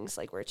 3 rings,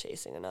 we're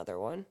chasing another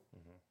one.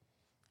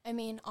 Mm-hmm. I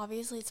mean,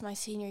 obviously it's my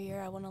senior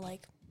year. I want to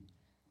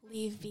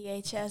leave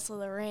VHS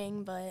with a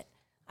ring, but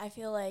I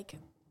feel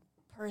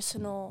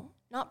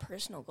not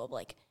personal goal,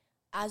 but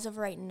as of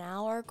right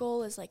now, our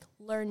goal is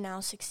learn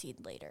now,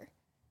 succeed later.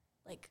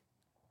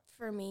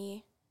 For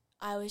me,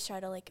 I always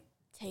try to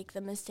take the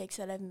mistakes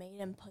that I've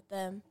made and put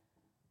them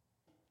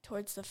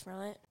towards the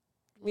front.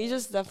 We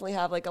just definitely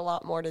have a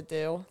lot more to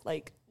do,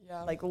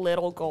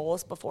 little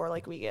goals before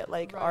we get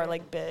our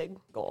big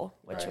goal,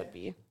 which would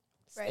be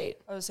state. Right.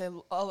 I would say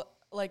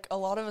a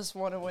lot of us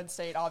want to win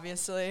state,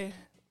 obviously,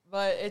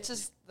 but it's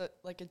just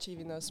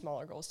achieving those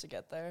smaller goals to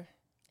get there.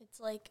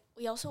 It's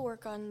we also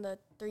work on the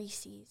 3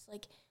 C's.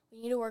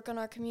 We need to work on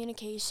our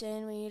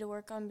communication. We need to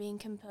work on being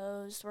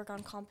composed, work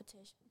on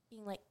competition,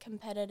 being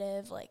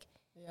competitive.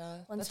 Yeah,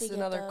 once that's we get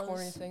another those,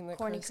 corny thing that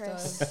corny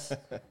Chris does.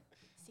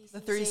 The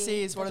 3 CCC.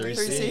 C's. What are the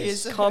 3 3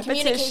 C's? C's?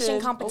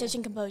 Communication,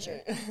 competition,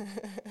 composure.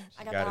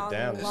 I got Got it that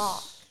down. on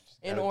law.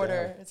 In Got it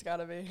order. down. It's got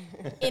to be.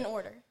 In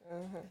order.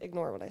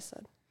 Ignore what I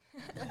said.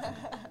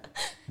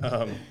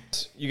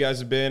 You guys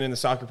have been in the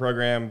soccer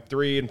program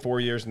 3 and 4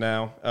 years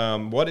now.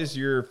 What is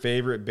your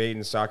favorite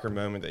Baden soccer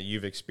moment that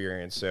you've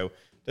experienced? So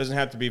it doesn't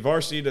have to be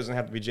varsity, doesn't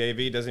have to be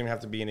JV, doesn't even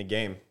have to be in a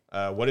game.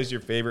 What is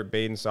your favorite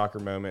Baden soccer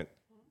moment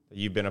that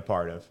you've been a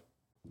part of?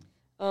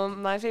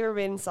 My favorite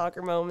Baden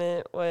soccer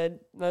moment would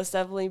most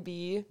definitely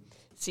be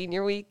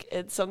senior week.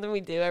 It's something we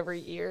do every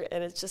year,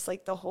 and it's just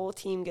the whole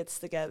team gets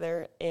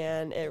together,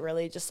 and it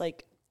really just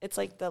it's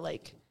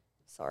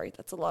sorry,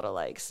 that's a lot of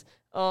legs.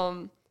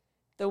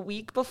 The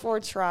week before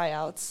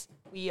tryouts,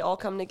 we all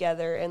come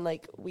together, and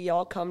we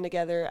all come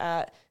together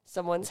at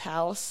someone's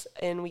house,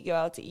 and we go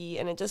out to eat,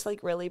 and it just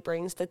really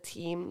brings the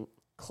team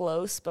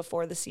close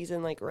before the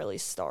season really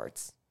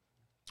starts.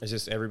 Is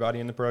this everybody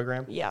in the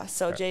program? Yeah,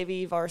 so Okay.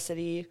 JV,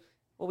 varsity,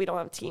 well, we don't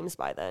have teams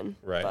by then,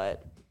 Right.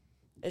 but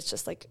it's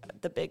just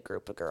the big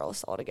group of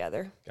girls all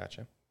together.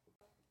 Gotcha.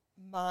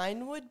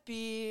 Mine would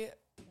be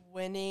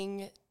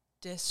winning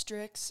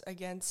districts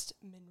against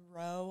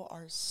Monroe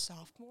our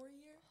sophomore year.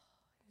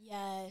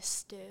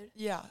 Yes, dude.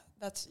 Yeah,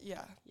 that's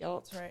Yup.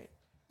 right.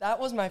 That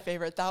was my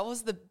favorite. That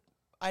was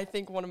I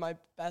think one of my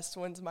best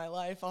wins of my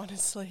life,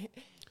 honestly.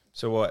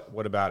 So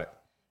what about it?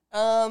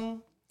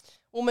 Well,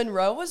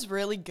 Monroe was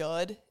really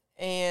good,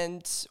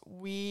 and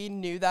we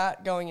knew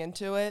that going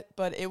into it,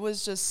 but it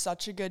was just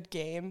such a good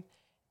game,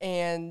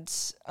 and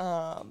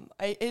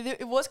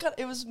it was kind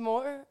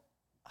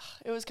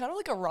of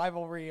like a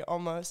rivalry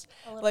almost,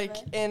 A little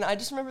bit. and I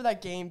just remember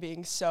that game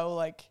being so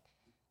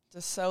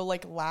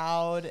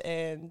loud,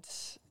 and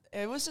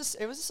it was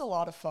just a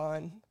lot of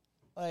fun,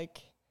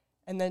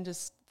 and then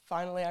just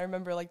finally I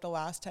remember the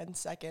last 10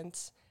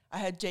 seconds I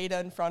had Jada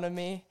in front of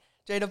me,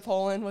 Jada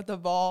Poland with the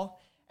ball.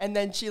 And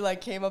then she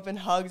came up and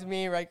hugged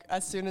me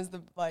as soon as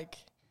the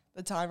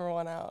timer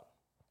went out.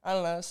 I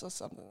don't know, it's just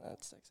something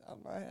that sticks out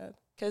in my head.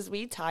 Because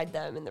we tied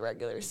them in the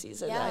regular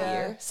season Yeah. that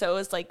year. So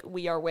it was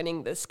we are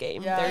winning this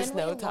game. Yeah. There's Didn't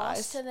no we lost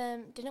ties. to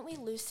them? Didn't we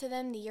lose to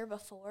them the year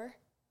before?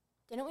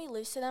 Didn't we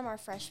lose to them our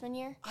freshman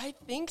year? I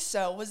think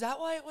so. Was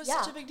that why it was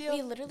such a big deal?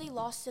 We literally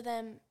lost to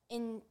them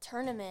in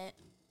tournament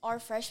our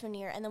freshman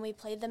year, and then we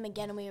played them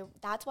again, and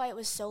that's why it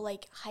was so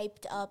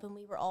hyped up, and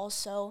we were all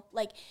so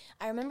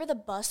I remember the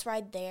bus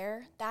ride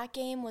there. That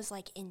game was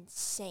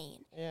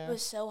insane. Yeah. It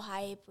was so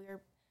hype. We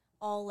were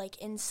all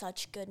in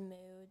such good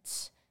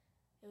moods.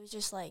 It was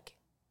just it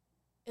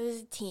was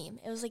a team.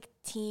 It was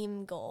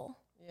team goal.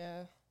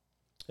 Yeah.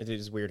 It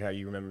is weird how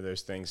you remember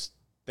those things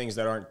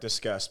that aren't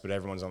discussed, but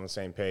everyone's on the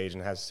same page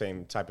and has the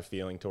same type of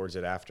feeling towards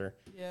it after.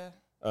 Yeah.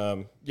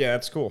 Yeah,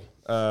 that's cool.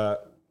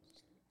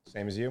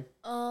 Same as you?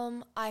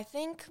 I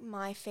think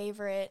my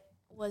favorite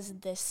was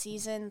this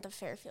season, the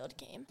Fairfield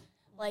game.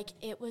 Like,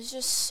 it was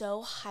just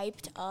so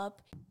hyped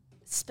up.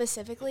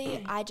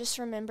 Specifically, I just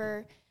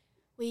remember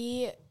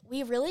we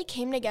really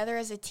came together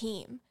as a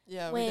team.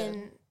 Yeah, when we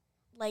did.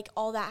 like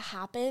all that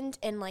happened,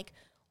 and like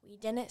we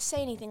didn't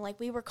say anything. Like,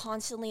 we were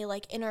constantly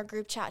like in our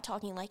group chat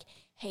talking like,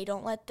 hey,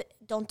 don't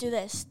do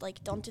this,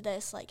 like don't do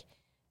this, like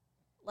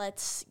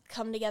let's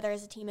come together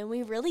as a team. And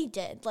we really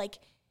did. Like,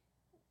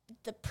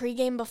 the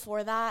pregame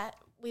before that,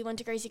 we went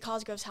to Gracie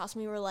Cosgrove's house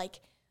and we were like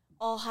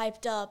all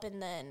hyped up,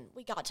 and then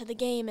we got to the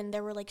game and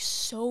there were like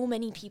so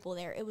many people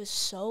there. It was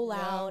so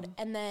loud.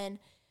 Yeah. And then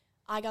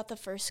I got the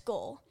first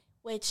goal,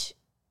 which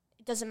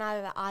it doesn't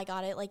matter that I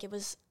got it. Like, it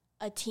was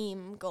a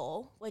team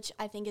goal, which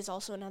I think is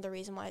also another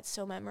reason why it's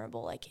so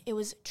memorable. Like, it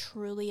was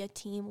truly a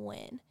team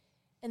win.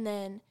 And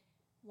then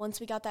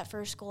once we got that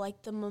first goal,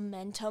 like the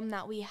momentum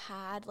that we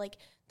had, like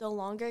the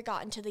longer it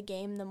got into the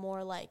game, the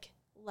more like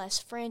less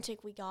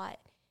frantic we got.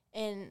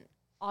 And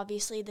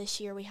obviously this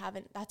year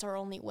that's our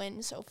only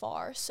win so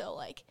far. So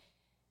like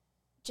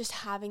just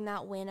having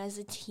that win as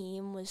a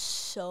team was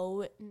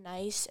so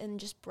nice and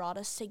just brought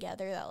us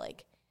together that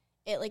like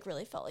it like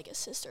really felt like a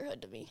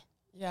sisterhood to me.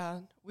 Yeah,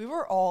 we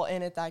were all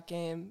in it that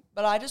game.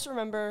 But I just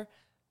remember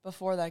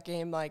before that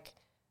game, like,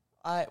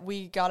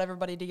 we got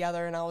everybody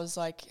together, and I was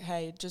like,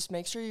 hey, just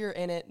make sure you're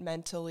in it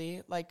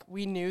mentally. Like,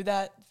 we knew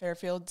that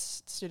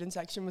Fairfield's student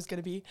section was going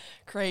to be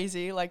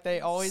crazy, like they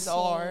always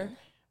are.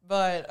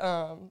 But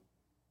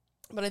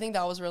I think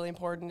that was really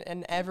important,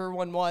 and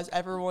everyone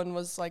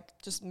was, like,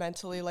 just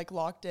mentally, like,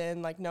 locked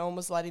in. Like, no one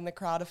was letting the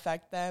crowd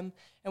affect them,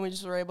 and we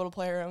just were able to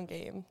play our own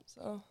game,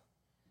 so.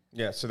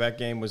 Yeah, so that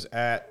game was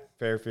at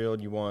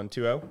Fairfield. You won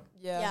 2-0?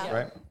 Yeah.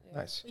 Right? Yeah.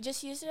 Nice. We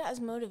just used it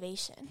as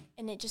motivation,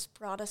 and it just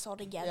brought us all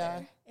together.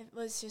 Yeah. It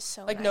was just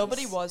so Like, nice.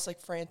 nobody was, like,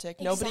 frantic.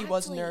 Nobody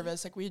was Exactly.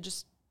 nervous. Like, we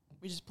just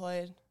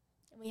played.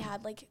 We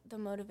had, like, the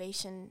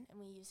motivation,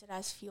 and we used it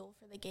as fuel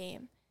for the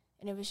game.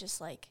 And it was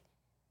just, like,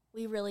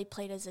 we really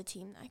played as a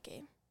team that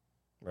game.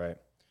 Right.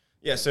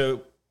 Yeah,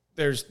 so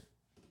there's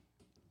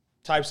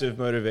types of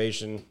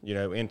motivation,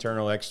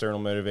 internal, external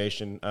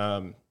motivation.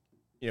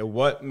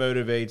 What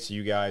motivates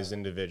you guys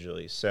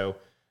individually? So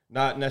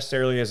not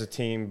necessarily as a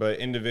team, but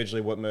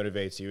individually, what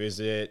motivates you?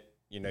 Is it,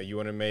 you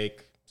want to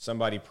make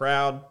somebody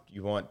proud?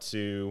 You want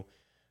to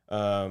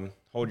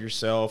hold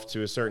yourself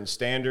to a certain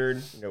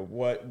standard?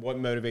 What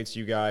motivates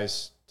you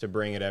guys to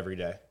bring it every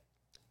day?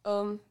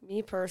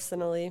 Me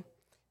personally,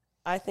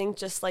 I think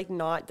just like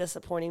not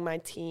disappointing my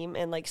team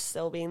and like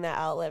still being that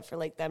outlet for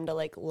like them to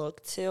like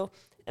look to.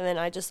 And then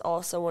I just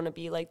also want to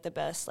be like the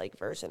best like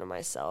version of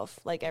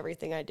myself, like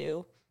everything I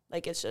do.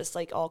 Like, it's just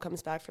like all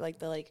comes back for like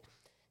the like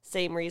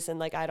same reason.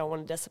 Like, I don't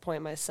want to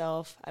disappoint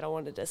myself. I don't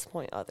want to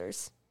disappoint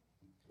others.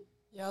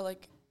 Yeah,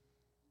 like,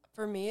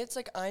 for me, it's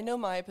like I know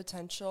my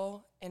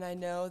potential, and I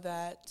know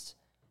that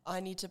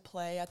I need to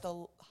play at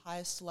the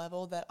highest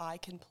level that I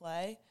can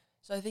play.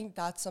 So I think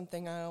that's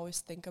something I always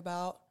think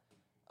about.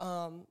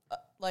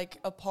 Like,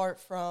 apart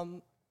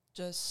from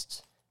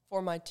just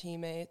for my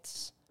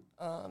teammates,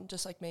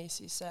 just like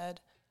Macey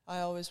said, I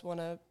always want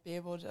to be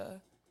able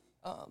to,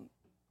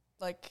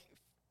 like,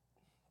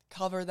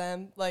 cover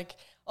them. Like,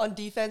 on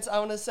defense, I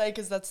want to say,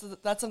 because that's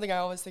something I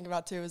always think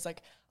about, too, is,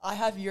 like, I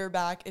have your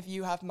back if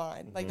you have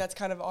mine. Mm-hmm. Like, that's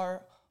kind of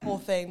our whole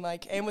thing.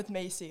 Like, and with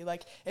Macey,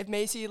 like, if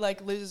Macey,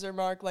 like, loses her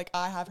mark, like,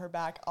 I have her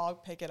back, I'll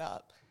pick it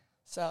up.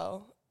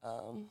 So,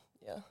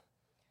 yeah.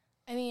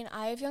 I mean,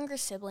 I have younger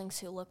siblings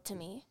who look to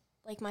me.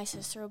 Like, my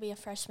sister will be a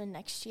freshman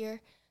next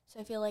year, so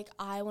I feel like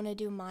I want to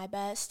do my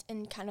best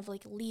and kind of,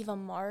 like, leave a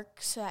mark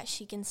so that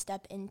she can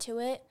step into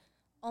it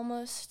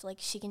almost. Like,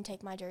 she can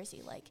take my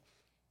jersey. Like,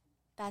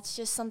 that's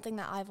just something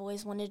that I've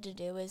always wanted to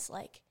do, is,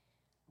 like,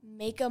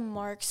 make a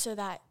mark so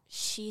that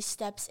she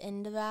steps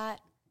into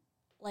that.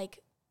 Like,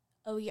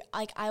 oh, yeah,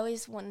 like, I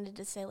always wanted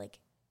to say, like,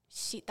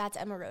 that's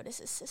Emma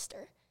Rhodis'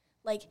 sister.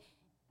 Like,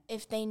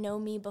 if they know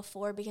me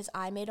before because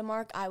I made a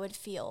mark, I would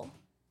feel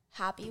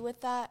happy with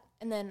that.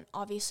 And then,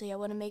 obviously, I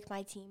want to make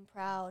my team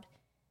proud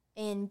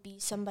and be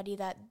somebody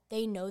that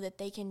they know that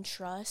they can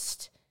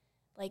trust.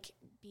 Like,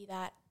 be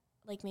that,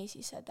 like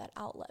Macey said, that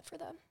outlet for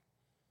them.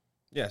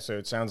 Yeah, so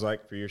it sounds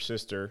like for your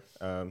sister,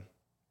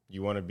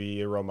 you want to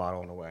be a role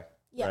model in a way,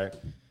 Yeah.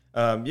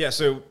 right?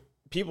 So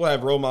people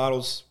have role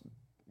models,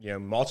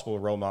 multiple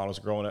role models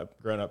growing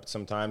up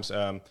sometimes,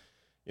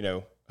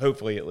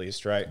 hopefully at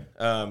least, right?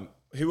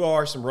 Who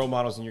are some role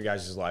models in your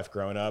guys' life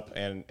growing up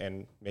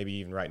and maybe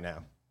even right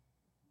now?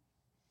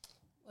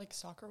 Like,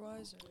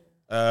 soccer-wise?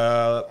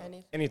 Or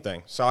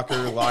Anything. Soccer,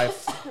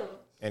 life,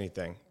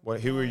 anything.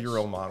 Who are your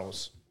role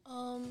models?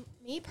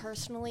 Me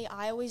personally,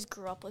 I always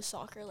grew up with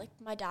soccer. Like,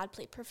 my dad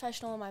played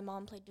professional, my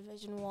mom played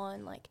Division I.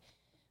 Like,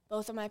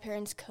 both of my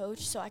parents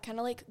coached, so I kind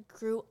of, like,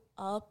 grew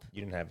up.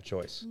 You didn't have a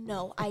choice.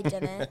 No, I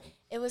didn't.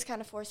 It was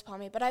kind of forced upon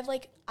me. But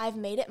I've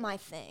made it my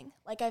thing.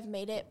 Like, I've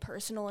made it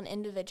personal and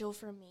individual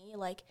for me.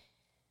 Like,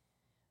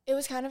 it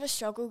was kind of a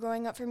struggle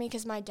growing up for me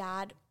because my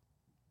dad,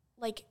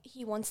 like,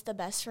 he wants the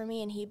best for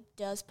me, and he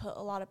does put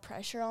a lot of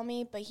pressure on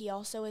me, but he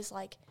also is,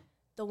 like,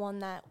 the one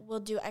that will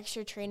do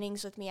extra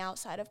trainings with me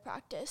outside of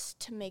practice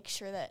to make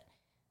sure that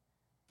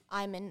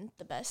I'm in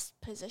the best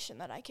position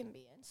that I can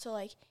be in. So,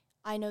 like,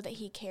 I know that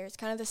he cares.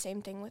 Kind of the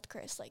same thing with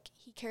Chris. Like,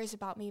 he cares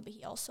about me, but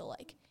he also,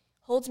 like,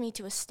 holds me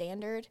to a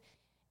standard.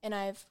 And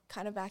I've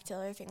kind of back to the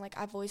other thing, like,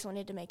 I've always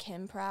wanted to make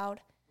him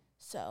proud.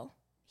 So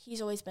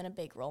he's always been a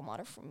big role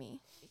model for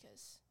me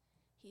because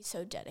he's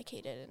so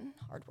dedicated and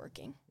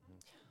hardworking.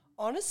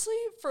 Honestly,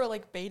 for,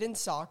 like, Baden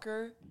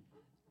soccer,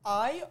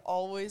 I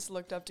always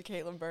looked up to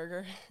Caitlin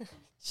Berger.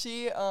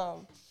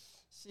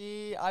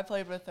 I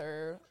played with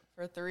her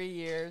for 3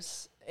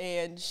 years,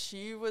 and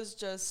she's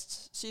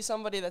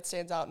somebody that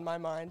stands out in my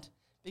mind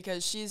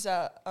because she's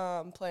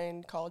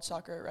playing college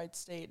soccer at Wright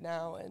State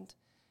now, and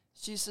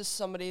she's just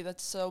somebody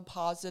that's so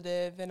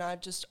positive, and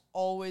I've just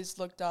always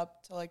looked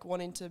up to, like,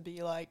 wanting to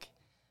be like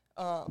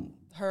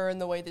her in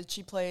the way that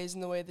she plays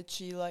and the way that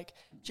she, like,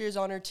 cheers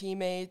on her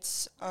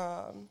teammates.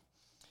 And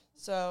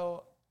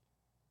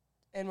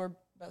we're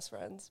best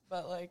friends,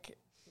 but, like,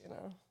 you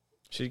know.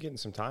 She's getting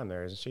some time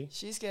there, isn't she?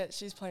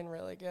 She's playing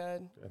really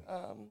good.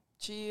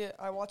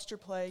 I watched her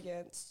play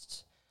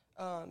against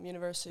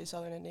University of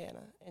Southern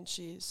Indiana, and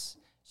she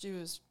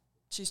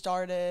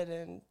started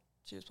and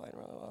she was playing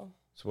really well.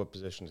 So what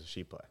position does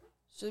she play?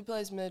 She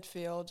plays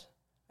midfield.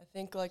 I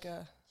think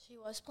She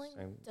was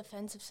playing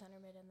defensive center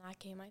mid in that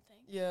game, I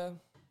think. Yeah.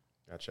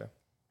 Gotcha.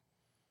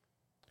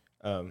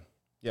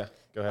 Yeah,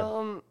 go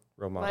ahead.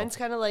 Role model. Mine's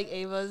kind of like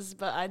Ava's,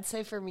 but I'd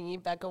say for me,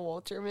 Becca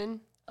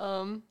Walterman.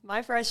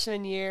 My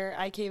freshman year,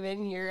 I came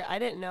in here. I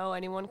didn't know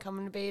anyone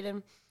coming to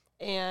Baden,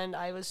 and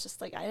I was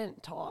just like, I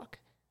didn't talk.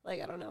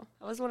 Like, I don't know.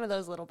 I was one of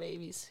those little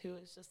babies who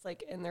was just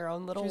like in their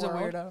own little world. She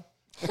was a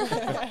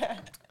weirdo.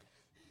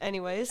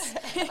 Anyways,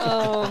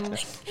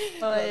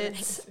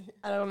 but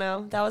I don't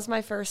know. That was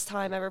my first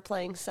time ever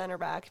playing center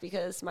back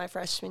because my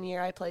freshman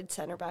year I played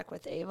center back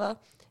with Ava,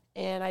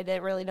 and I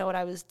didn't really know what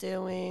I was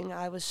doing.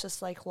 I was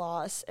just like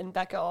lost, and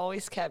Becca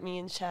always kept me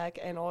in check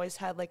and always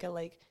had like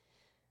a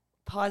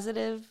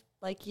positive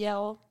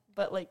yell,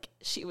 but like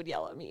she would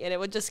yell at me, and it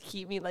would just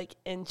keep me like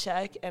in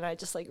check, and I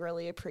just like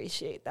really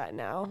appreciate that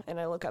now, and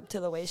I look up to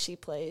the way she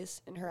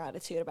plays and her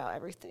attitude about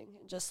everything,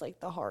 and just like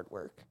the hard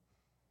work.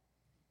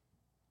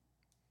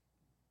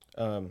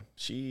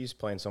 She's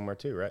playing somewhere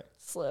too, right?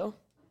 SLU.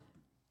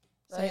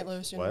 St.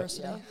 Louis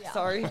University. Yeah.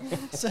 Sorry.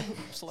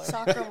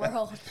 Soccer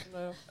world.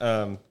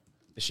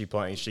 Is she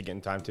playing? Is she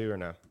getting time too or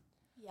no?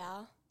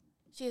 Yeah,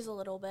 she is a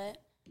little bit.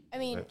 I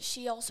mean,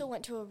 she also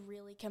went to a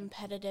really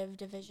competitive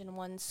Division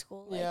I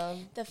school. Like, Yeah,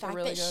 the fact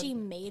really that good. she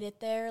made it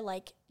there,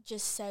 like,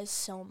 just says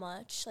so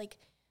much. Like,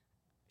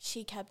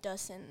 she kept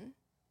us in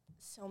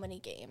so many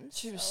games.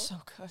 She was so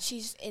good.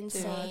 She's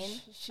insane.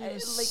 She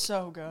was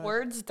so good.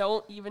 Words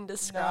don't even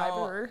describe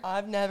her.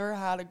 I've never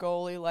had a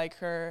goalie like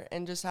her,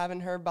 and just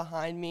having her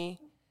behind me,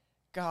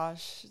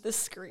 gosh. The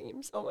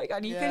screams. Oh my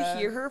God. You Yeah. could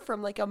hear her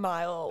from like a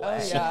mile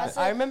away. She Yeah, has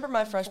I a remember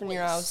my freshman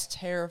year, I voice. was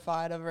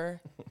terrified of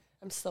her.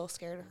 I'm still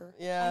scared of her.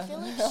 Yeah. I feel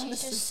like I'm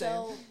she's the just same.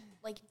 so,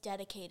 like,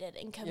 dedicated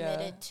and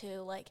committed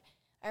to, like,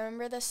 I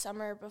remember the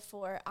summer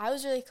before, I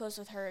was really close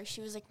with her. She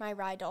was, like, my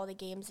ride to all the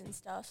games and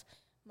stuff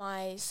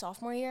my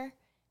sophomore year.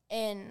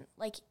 And,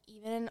 like,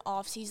 even in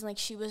off season, like,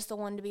 she was the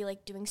one to be,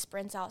 like, doing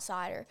sprints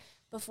outside. Or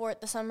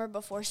the summer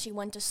before she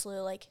went to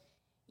SLU, like,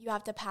 you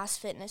have to pass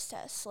fitness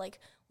tests. Like,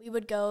 we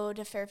would go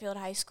to Fairfield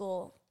High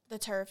School, the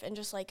turf, and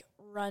just, like,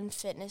 run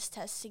fitness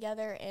tests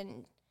together.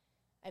 And,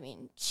 I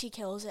mean, she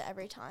kills it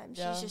every time.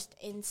 Yeah. She's just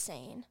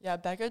insane. Yeah,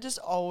 Becca just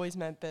always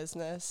meant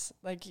business.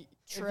 Like, if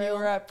True. you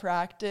were at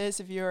practice,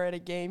 if you were at a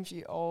game,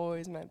 she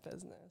always meant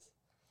business.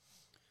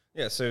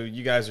 Yeah. So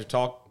you guys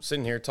are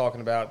sitting here talking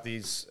about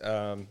these,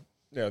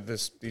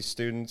 these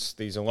students,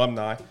 these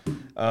alumni,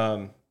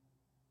 and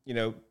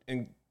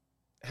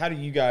how do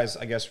you guys,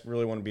 I guess,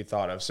 really want to be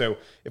thought of? So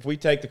if we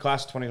take the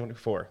class of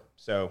 2024,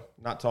 so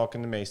not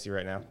talking to Macey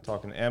right now,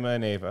 talking to Emma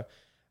and Ava.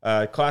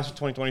 Class of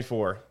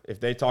 2024, if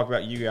they talk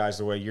about you guys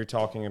the way you're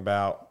talking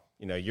about,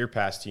 your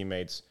past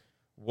teammates,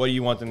 what do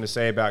you want them to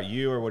say about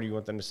you, or what do you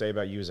want them to say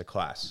about you as a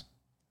class?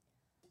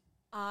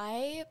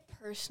 I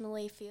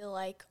personally feel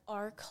like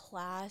our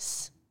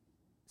class,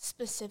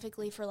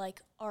 specifically for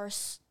like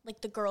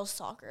the girls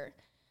soccer,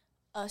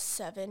 us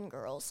 7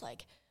 girls,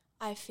 like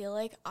I feel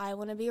like I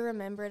want to be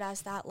remembered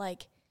as that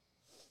like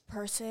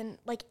person,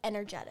 like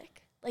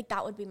energetic. Like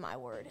that would be my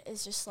word.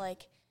 Is just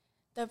like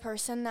the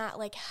person that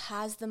like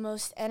has the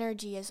most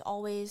energy, is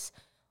always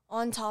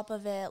on top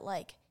of it,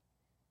 like,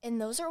 and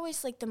those are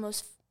always like the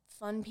most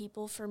fun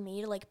people for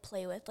me to like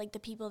play with, like the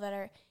people that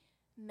are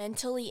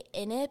mentally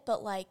in it,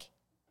 but like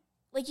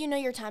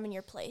your time and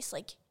your place.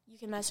 Like you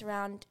can mess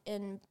around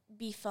and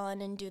be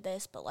fun and do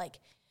this, but like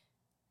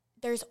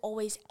there's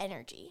always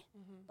energy.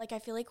 Mm-hmm. Like I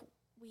feel like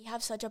we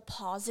have such a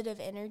positive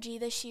energy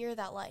this year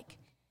that like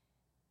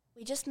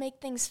we just make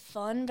things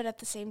fun, but at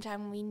the same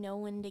time we know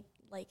when to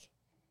like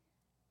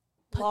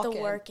put Lock the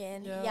in. work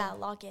in. Yeah. Yeah,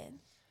 lock in.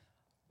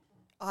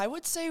 I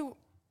would say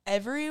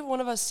every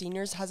one of us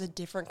seniors has a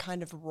different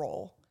kind of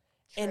role.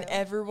 And True.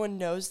 everyone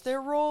knows their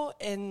role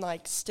and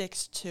like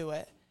sticks to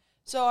it.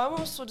 So I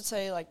almost would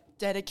say like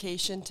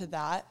dedication to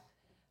that.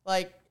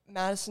 Like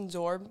Madison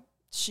Zorb,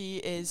 she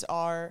is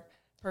our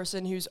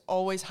person who's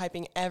always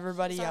hyping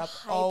everybody She's our up,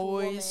 hype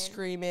always woman.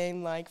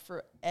 screaming like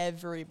for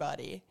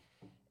everybody.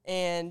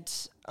 And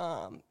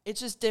it's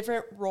just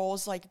different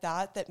roles like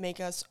that make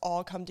us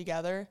all come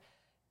together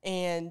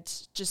and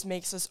just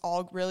makes us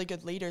all really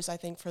good leaders, I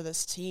think, for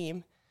this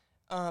team.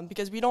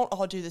 Because we don't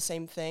all do the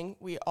same thing.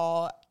 We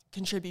all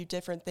contribute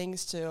different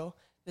things to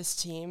this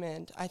team.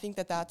 And I think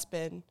that that's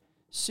been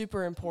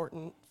super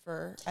important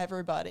for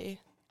everybody.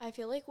 I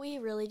feel like we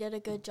really did a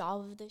good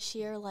job of this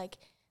year, like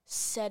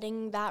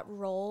setting that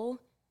role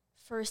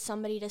for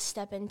somebody to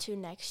step into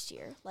next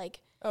year.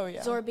 Like, Oh,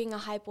 yeah. Zora being a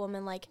hype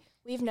woman, like,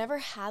 we've never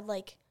had,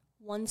 like,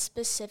 one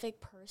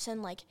specific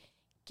person, like,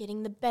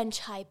 getting the bench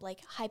hype, like,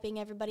 hyping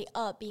everybody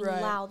up, being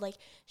Right. loud. Like,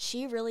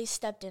 she really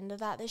stepped into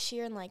that this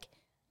year, and, like,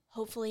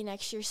 hopefully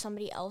next year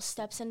somebody else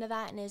steps into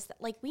that and is,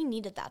 like, we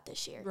needed that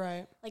this year.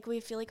 Right. Like,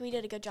 we feel like we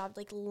did a good job,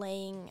 like,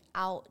 laying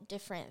out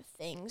different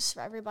things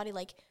for everybody.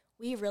 Like,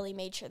 we really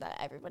made sure that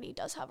everybody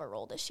does have a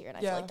role this year, and I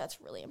feel Yeah. like that's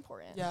really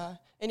important. Yeah.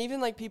 And even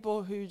like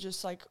people who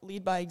just like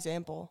lead by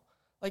example,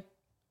 like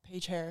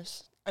Paige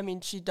Harris. I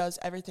mean, she does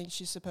everything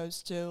she's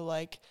supposed to.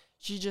 Like,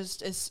 she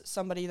just is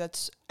somebody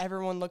that's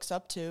everyone looks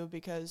up to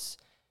because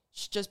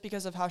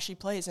of how she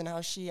plays and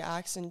how she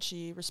acts, and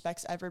she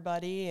respects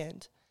everybody.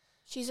 And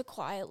She's a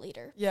quiet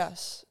leader.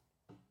 yes,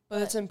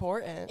 but it's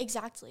important.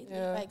 Exactly.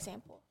 Yeah. Lead by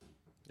example.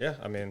 Yeah,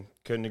 I mean,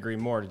 couldn't agree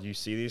more. Did you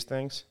see these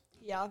things?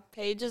 Yeah,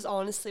 Paige is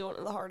honestly one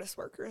of the hardest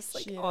workers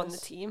like She on the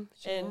is. team,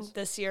 She and is.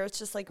 this year it's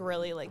just like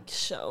really like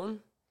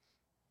shown.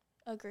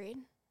 Agreed.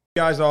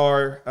 You guys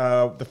are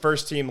the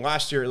first team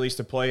last year, at least,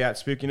 to play at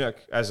Spooky Nook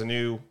as a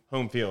new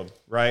home field,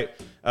 right?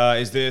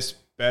 Is this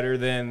better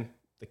than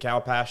the cow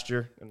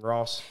pasture in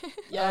Ross?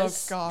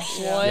 Yes. Oh gosh.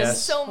 Yeah. One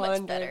Yes. So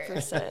much better.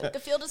 100%. The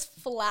field is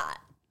flat.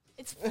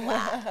 It's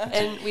flat.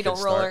 And we don't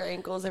Good roll start. our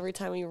ankles every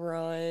time we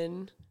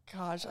run.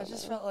 Gosh, I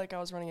just felt like I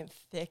was running in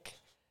thick,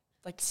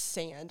 like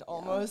sand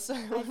almost. I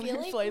when feel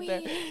like played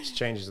there. This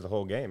changes the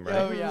whole game, right?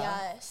 Oh, yeah.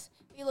 Yes.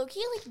 We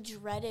low-key,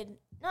 like,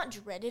 not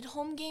dreaded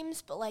home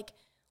games, but, like,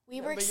 we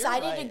No, were but you're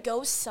excited to right.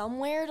 go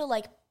somewhere to,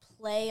 like,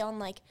 play on,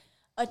 like,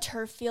 a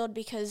turf field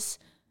because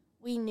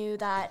we knew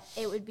that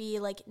it would be,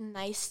 like,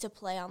 nice to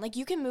play on. Like,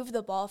 you can move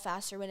the ball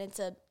faster when it's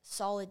a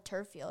solid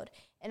turf field.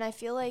 And I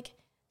feel like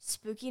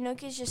Spooky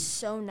Nook is just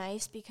so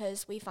nice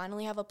because we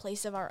finally have a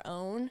place of our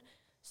own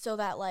so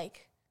that,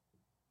 like,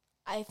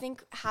 I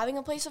think having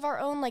a place of our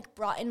own, like,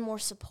 brought in more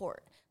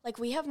support. Like,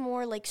 we have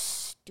more, like,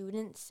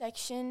 student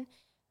section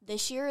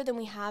this year than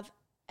we have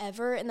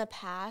ever in the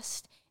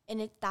past,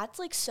 and that's,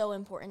 like, so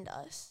important to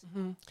us.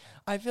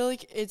 I feel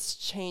like it's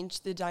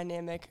changed the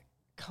dynamic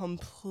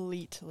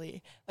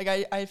completely.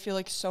 Like, I feel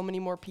like so many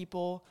more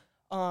people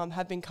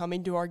have been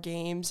coming to our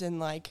games, and,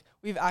 like,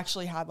 we've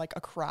actually had, like,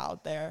 a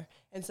crowd there.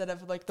 Instead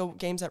of, like, the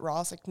games at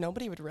Ross, like,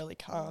 nobody would really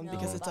come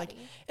because it's, like,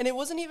 Nobody. and it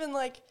wasn't even,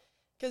 like,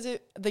 because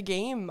the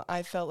game,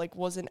 I felt like,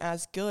 wasn't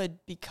as good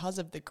because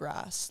of the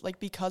grass, like,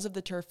 because of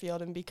the turf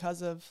field and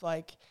because of,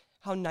 like,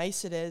 how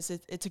nice it is.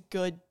 It's a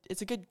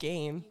good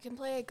game. You can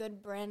play a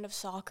good brand of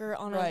soccer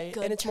on a Right,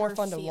 good and it's more turf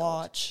fun to field.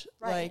 watch.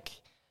 Right. Like,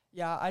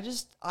 yeah, I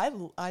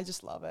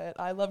just love it.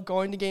 I love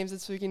going to games at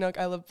Spooky Nook.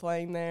 I love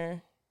playing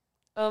there.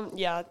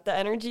 Yeah, the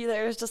energy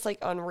there is just like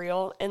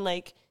unreal. And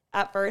like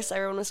at first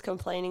everyone was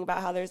complaining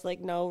about how there's like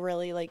no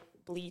really like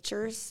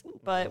bleachers,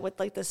 but with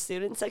like the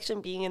student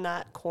section being in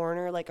that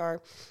corner, like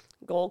our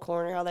goal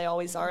corner, how they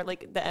always are,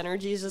 like the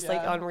energy is just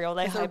like Yeah. unreal.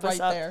 They 'Cause they're hype us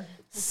right up there.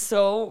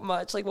 so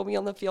much. Like we'll be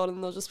on the field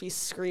and they'll just be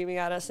screaming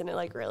at us, and it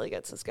like really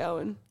gets us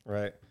going.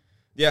 Right.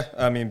 Yeah,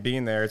 I mean,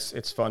 being there,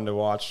 it's fun to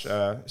watch.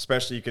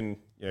 Especially you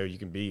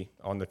can be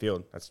on the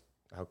field. That's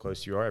how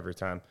close you are every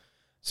time.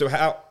 So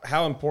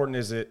how important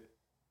is it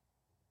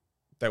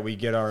that we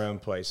get our own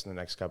place in the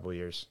next couple of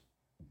years?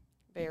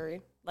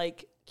 Very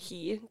like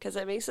key, because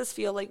it makes us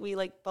feel like we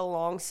like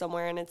belong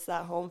somewhere, and it's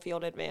that home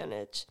field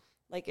advantage.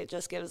 Like it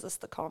just gives us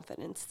the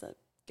confidence to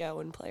go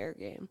and play our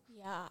game.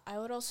 Yeah, I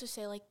would also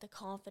say, like, the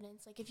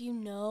confidence. Like, if you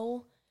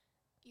know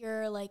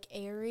your, like,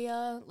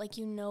 area, like,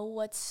 you know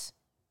what's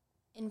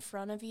in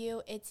front of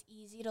you, it's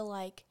easy to,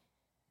 like,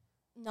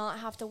 not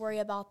have to worry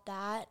about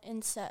that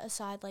and set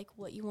aside, like,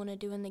 what you want to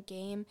do in the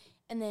game.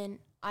 And then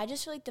I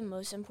just feel like the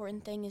most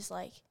important thing is,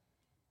 like,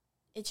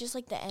 it's just,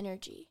 like, the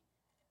energy.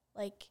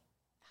 Like,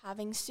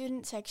 having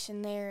student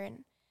section there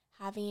and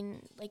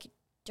having, like,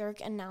 Dirk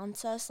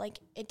announce us, like,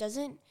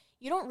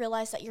 you don't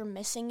realize that you're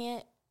missing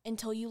it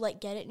until you,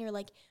 like, get it and you're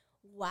like,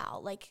 wow,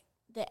 like,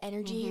 the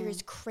energy here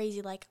is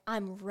crazy. Like,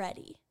 I'm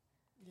ready.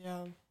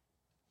 Yeah.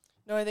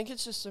 No, I think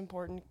it's just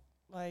important.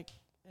 Like,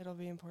 it'll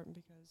be important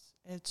because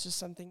it's just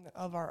something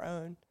of our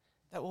own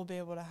that we'll be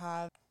able to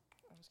have.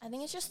 I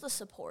think it's just the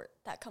support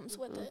that comes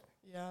with it.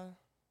 Yeah.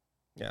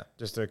 Yeah,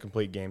 just a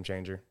complete game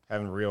changer.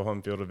 Having real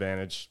home field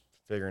advantage,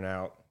 figuring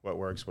out what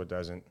works, what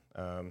doesn't.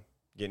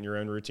 Getting your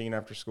own routine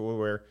after school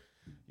where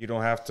you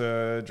don't have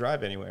to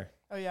drive anywhere.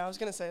 Oh, yeah, I was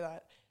going to say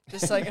that.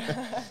 Just, like,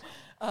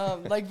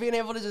 like, being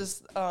able to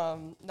just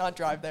not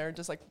drive there,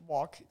 just, like,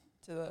 walk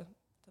to the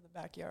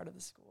backyard of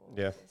the school.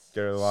 Yeah,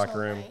 go to the locker So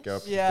room, nice. go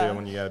up to Yeah. the field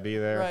when you got to be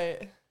there.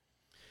 Right.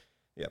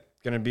 Yep,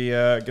 gonna be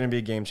a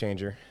game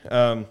changer.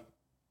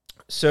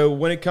 So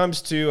when it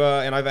comes to,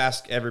 and I've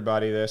asked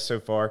everybody this so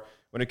far,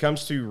 when it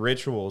comes to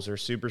rituals or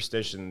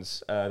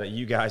superstitions that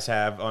you guys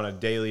have on a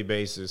daily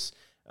basis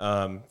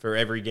for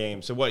every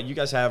game. So what, you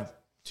guys have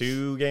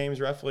 2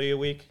 games roughly a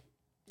week?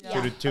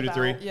 Yeah. Two to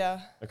 3? Yeah.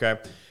 Okay.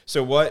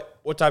 So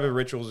what type of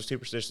rituals or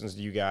superstitions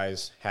do you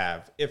guys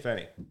have, if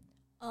any?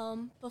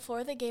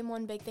 Before the game,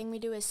 one big thing we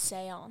do is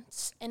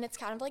seance, and it's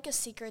kind of like a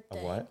secret A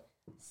thing. what?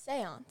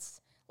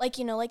 Seance. Like,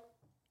 like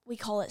we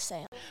call it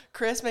seance.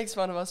 Chris makes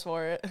fun of us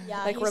for it.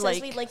 Yeah, Like he we're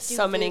says like, we, do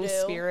summoning voodoo.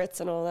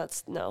 spirits and all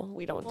that. No,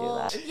 we don't do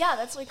that. Yeah,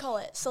 that's what we call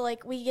it. So,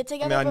 like, we get I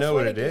together mean, I know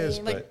before what the it is,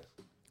 game. but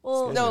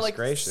Well, Goodness No, like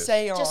gracious.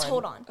 seance. just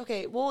hold on.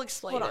 Okay, we'll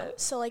explain Hold on.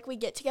 it. So, like, we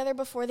get together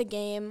before the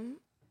game.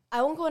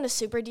 I won't go into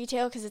super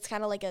detail because it's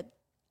kind of like a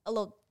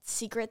little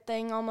secret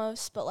thing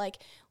almost. But, like,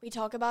 we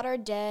talk about our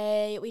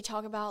day. We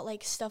talk about,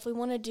 like, stuff we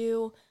want to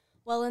do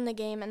well in the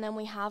game. And then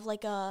we have,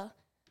 like, a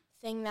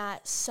thing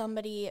that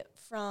somebody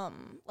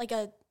from, like,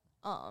 a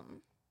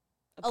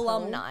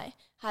alumni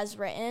has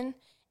written.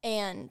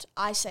 And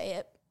I say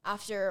it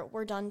after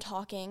we're done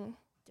talking,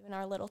 doing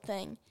our little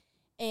thing.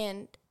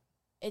 And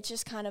it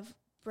just kind of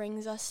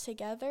brings us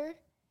together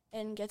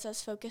and gets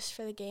us focused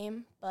for the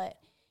game. But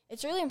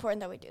it's really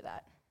important that we do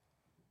that,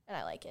 and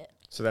I like it.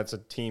 so that's a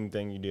team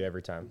thing you do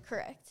every time.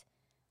 Correct.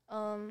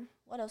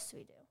 What else do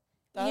we do?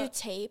 That- We do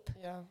tape.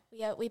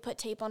 Yeah. We put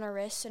tape on our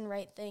wrists and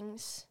write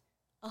things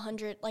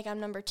 100. Like, I'm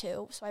number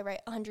 2, so I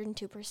write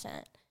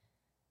 102%.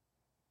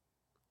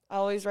 I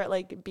always write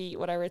like beat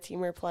whatever team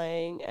we're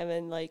playing, and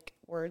then like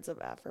words of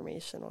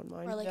affirmation on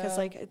mine Or, like, because Yeah.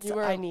 like it's You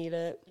were- I need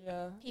it.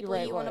 Yeah. People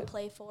write you want to what?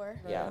 play for.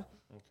 Yeah,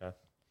 Okay.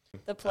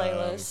 the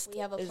playlist We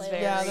have a is playlist.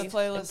 very Yeah, the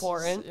playlist is-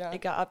 important. yeah.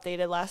 It got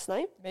updated last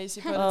night. Macy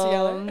put it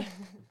together.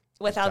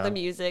 Without the job.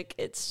 music,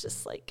 it's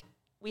just like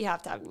we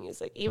have to have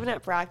music. Even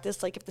at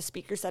practice, like if the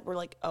speaker said we're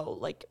like, oh,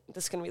 like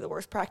this is gonna be the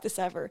worst practice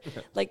ever.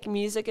 Like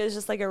music is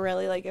just like a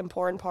really like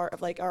important part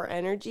of like our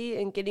energy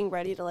and getting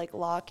ready to like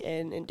lock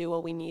in and do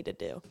what we need to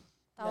do.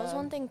 That was Yeah.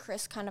 one thing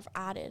Chris kind of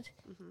added,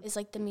 is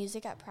like the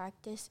music at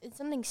practice. It's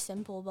something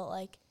simple, but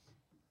like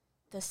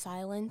the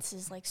silence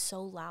is like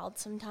so loud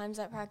sometimes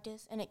at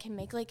practice, and it can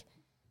make like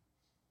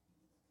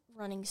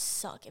running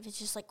suck if it's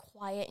just like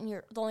quiet and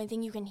the only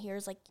thing you can hear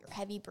is like your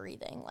heavy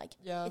breathing. Like,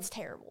 Yeah. it's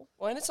terrible.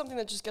 Well, and it's something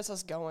that just gets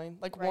us going.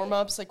 Like Right.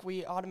 warm-ups, like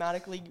we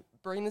automatically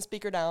bring the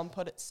speaker down,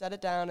 set it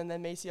down, and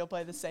then Macy will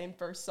play the same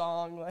first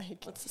song,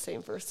 like What's the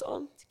same first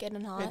song? It's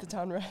getting Paint the hot.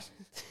 Town Red.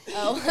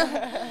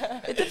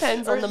 Oh, It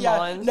depends on the yeah,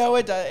 month. No,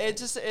 it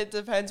does. It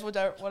depends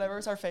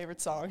whatever's our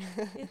favorite song.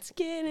 It's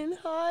getting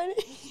hot.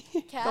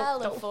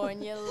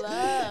 California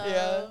love.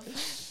 Yeah.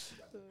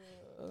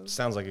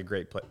 Sounds like a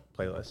great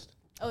playlist.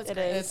 Oh, it's It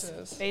great. is. It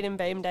is. Fade and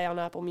Bame Day on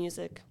Apple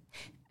Music.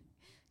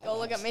 Go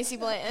look up Macey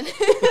Blanton.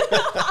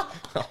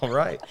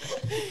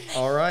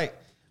 All right.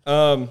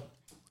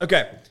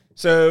 Okay.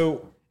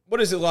 So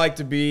what is it like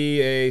to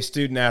be a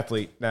student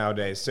athlete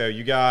nowadays? So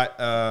you got,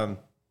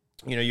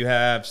 you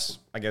have,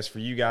 I guess for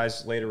you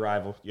guys, late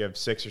arrival, you have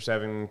 6 or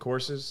 7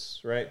 courses,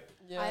 right?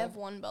 Yeah. I have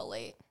one bell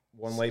late.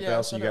 One late Yeah,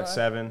 bell, so so you do got I.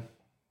 7.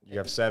 You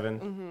have 7.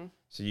 Mm-hmm.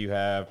 So you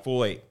have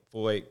full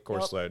 8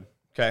 course Yep. load.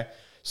 Okay.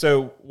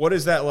 So what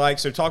is that like?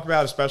 So talk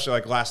about especially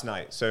like last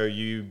night. So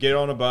you get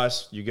on a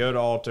bus, you go to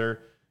Alter,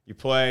 you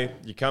play,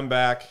 you come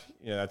back.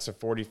 That's a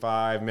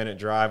 45-minute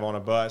drive on a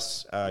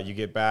bus. You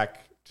get back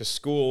to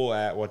school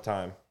at what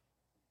time?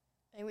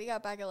 I think we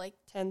got back at like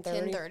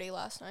 10:30. 10:30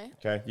 last night.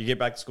 Okay. You get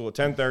back to school at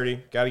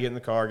 10:30. Got to get in the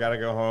car. Got to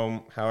go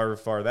home, however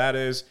far that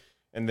is,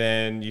 and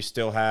then you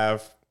still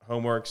have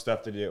homework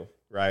stuff to do,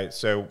 right?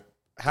 So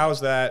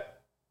how's that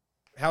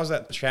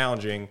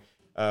challenging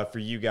for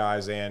you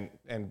guys? And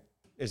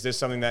is this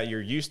something that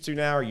you're used to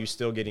now? Or are you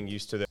still getting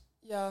used to this?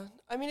 Yeah,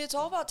 I mean, it's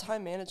all about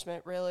time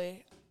management,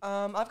 really.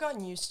 I've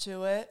gotten used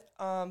to it,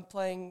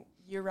 playing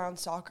year-round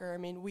soccer. I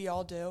mean, we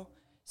all do.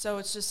 So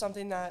it's just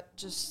something that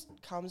just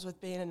comes with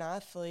being an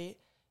athlete.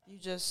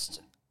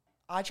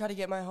 I try to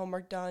get my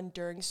homework done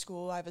during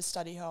school. I have a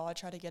study hall. I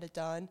try to get it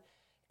done.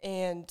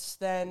 And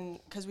then,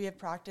 because we have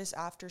practice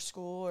after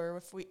school,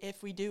 or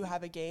if we do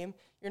have a game,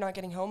 you're not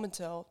getting home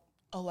until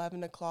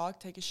 11 o'clock,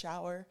 take a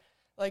shower,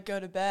 go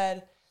to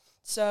bed.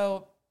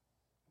 So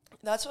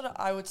that's what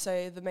I would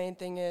say the main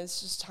thing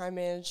is, just time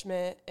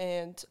management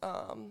and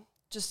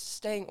just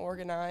staying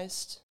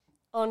organized.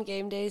 On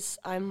game days,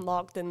 I'm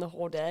logged in the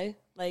whole day.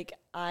 Like,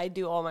 I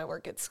do all my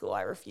work at school.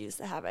 I refuse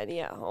to have any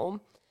at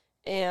home.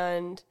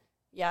 And,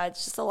 yeah,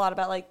 it's just a lot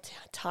about,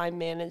 time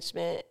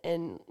management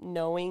and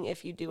knowing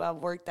if you do have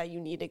work that you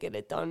need to get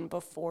it done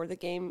before the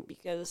game,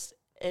 because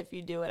if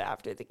you do it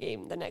after the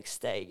game the next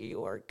day,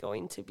 you are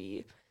going to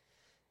be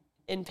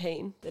in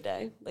pain the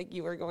day.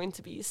 You are going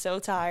to be so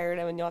tired,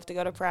 and when you have to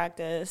go to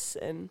practice,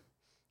 and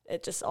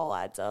it just all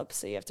adds up.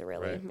 So you have to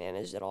really Right.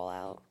 manage it all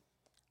out.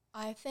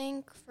 I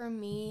think for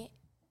me,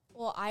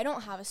 I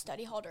don't have a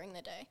study hall during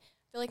the day.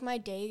 I feel like my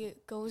day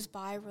goes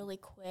by really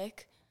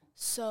quick,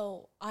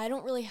 so I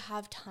don't really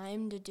have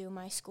time to do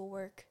my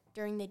schoolwork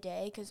during the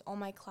day because all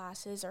my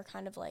classes are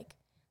kind of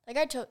Like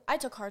I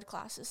took hard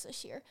classes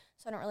this year,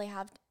 so I don't really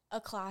have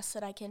a class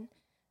that I can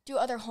do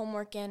other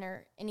homework in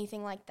or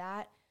anything like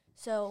that.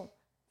 So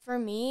for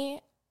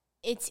me,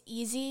 it's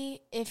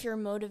easy if you're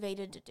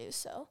motivated to do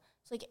so.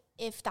 It's like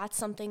if that's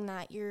something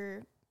that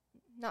you're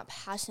not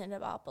passionate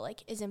about, but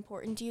like is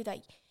important to you, that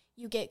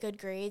you get good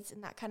grades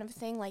and that kind of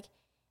thing, like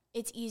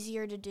it's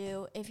easier to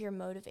do if you're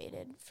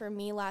motivated. For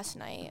me last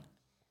night,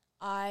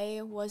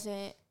 I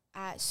wasn't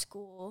at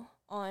school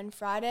on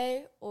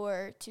Friday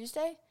or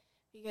Tuesday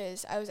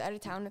because I was out of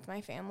town with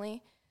my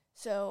family.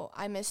 So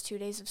I missed 2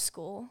 days of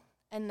school.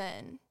 And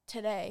then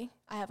today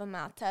I have a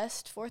math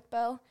test, fourth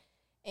bell,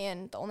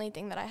 and the only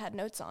thing that I had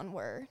notes on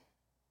were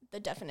the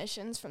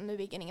definitions from the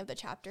beginning of the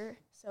chapter.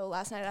 So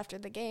last night after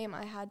the game,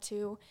 I had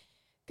to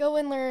go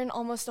and learn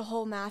almost a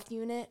whole math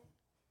unit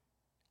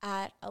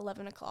at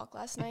 11 o'clock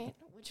last night,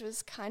 which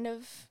was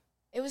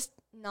it was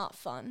not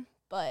fun,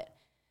 but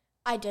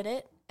I did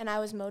it, and I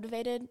was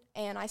motivated,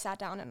 and I sat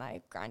down, and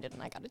I grinded,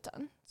 and I got it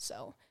done.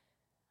 So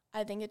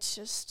I think it's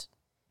just,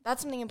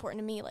 that's something important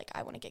to me. Like,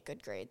 I want to get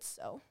good grades,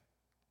 so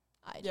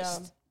I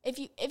just,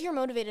 if you're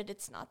motivated,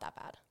 it's not that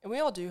bad. And we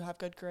all do have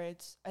good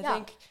grades.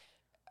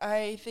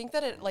 I think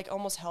that it, like,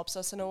 almost helps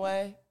us in a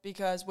way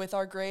because with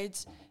our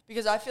grades,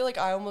 because I feel like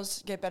I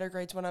almost get better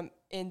grades when I'm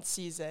in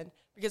season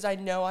because I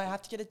know I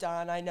have to get it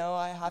done. I know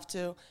I have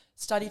to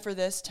study for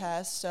this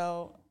test.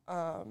 So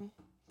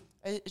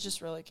it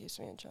just really keeps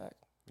me in check.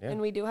 Yeah. And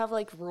we do have,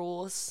 like,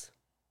 rules.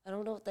 I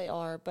don't know what they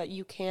are, but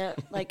you can't,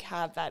 like,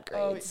 have bad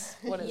grades.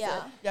 What is it?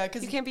 Yeah,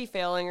 because You can't be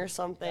failing or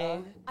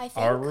something. I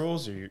think Our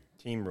rules or your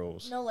team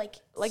rules? no, like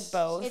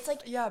Both. it's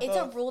like Yeah, it's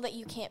both. a rule that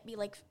you can't be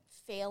like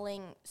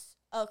failing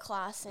a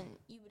class and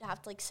you would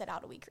have to like sit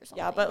out a week or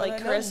something. Yeah, but, But like, I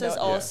know Chris is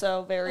no-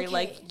 also very, Okay.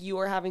 like, you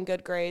are having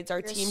good grades.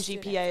 Our You're a team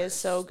student GPA is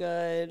so first.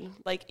 good.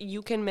 Like,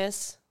 you can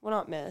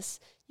not miss.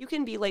 You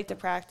can be late to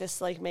practice,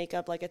 like, make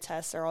up, like, a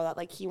test or all that.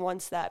 Like, he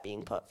wants that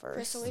being put Chris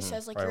first. always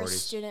says like you're a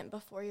Priorities. student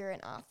before you're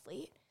an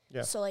athlete.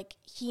 Yeah. So like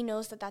he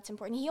knows that that's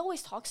important. He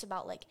always talks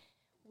about like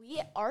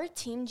our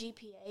team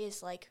GPA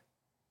is like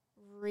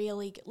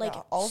really good. Like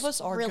all of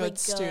us are really good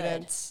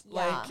students.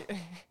 Yeah. Like,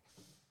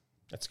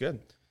 That's good.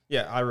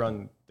 Yeah, I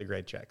run the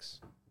grade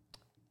checks.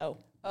 Oh.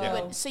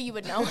 Yeah. So you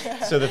would know.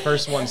 So the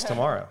first one's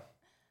tomorrow.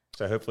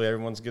 So hopefully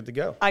everyone's good to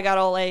go. I got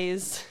all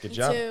A's. Good Me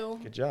job. too.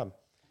 Good job.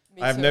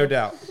 me I have too. no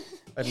doubt.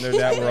 I have no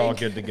doubt we're all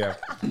good to go.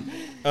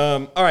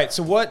 All right.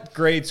 So what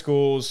grade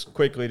schools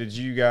quickly did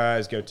you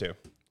guys go to?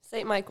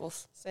 St.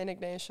 Michael's. St.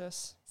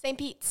 Ignatius. St.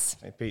 Pete's.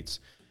 St.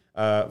 Pete's.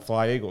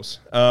 Fly Eagles.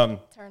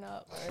 Turn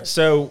up.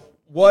 So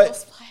what?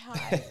 Eagles fly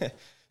high.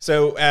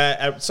 So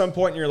at some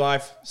point in your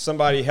life,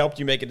 somebody helped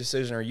you make a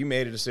decision, or you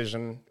made a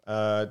decision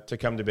to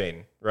come to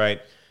Baden, right?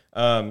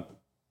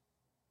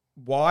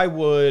 Why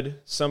would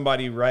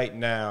somebody right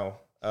now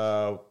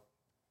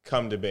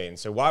come to Baden?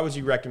 So why would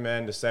you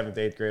recommend a 7th,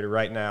 8th grader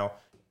right now,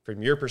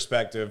 from your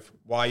perspective?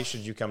 Why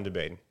should you come to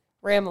Baden?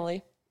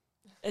 Ramley.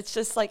 It's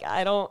just like,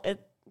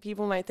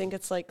 people might think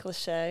it's like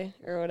cliche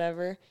or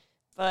whatever,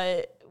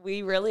 but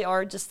we really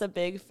are just a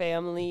big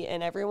family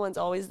and everyone's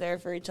always there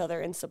for each other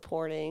and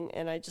supporting.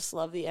 And I just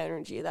love the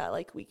energy that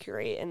like we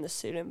create in the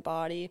student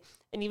body.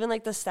 And even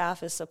like the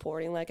staff is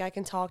supporting. Like I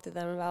can talk to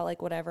them about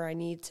like whatever I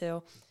need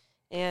to.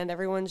 And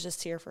everyone's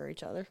just here for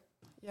each other.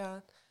 Yeah.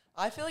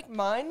 I feel like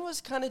mine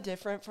was kind of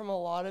different from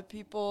a lot of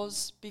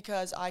people's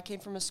because I came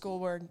from a school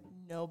where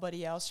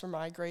nobody else from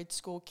my grade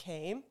school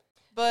came.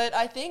 But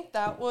I think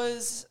that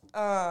was,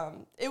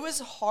 it was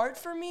hard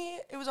for me.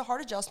 It was a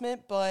hard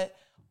adjustment, but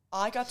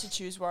I got to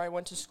choose where I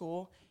went to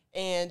school.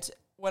 And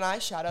when I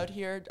shadowed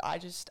here, I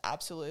just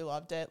absolutely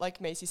loved it. Like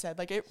Macey said,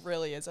 like it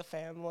really is a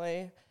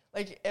family.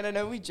 Like, and I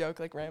know we joke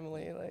like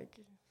Ramley, like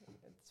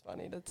it's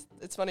funny.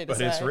 It's funny to But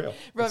say. it's real.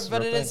 It's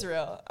But a it real is thing.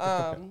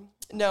 real.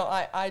 No,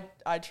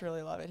 I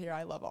truly love it here.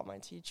 I love all my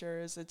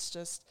teachers.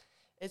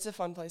 It's a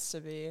fun place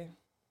to be.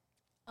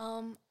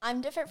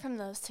 I'm different from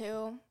those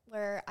two,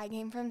 where I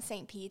came from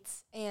St.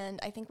 Pete's, and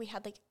I think we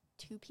had like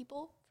 2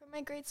 people from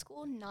my grade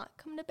school not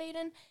come to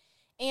Baden,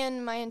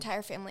 and my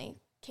entire family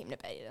came to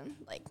Baden.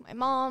 Like my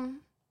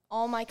mom,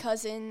 all my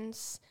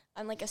cousins.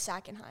 I'm like a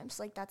Sackenheim,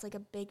 so like that's like a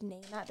big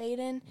name at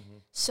Baden.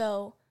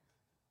 So,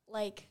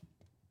 like,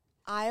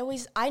 I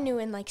knew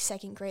in like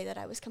 2nd grade that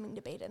I was coming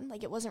to Baden.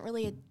 Like it wasn't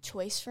really a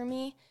choice for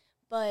me,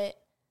 but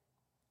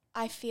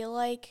I feel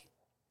like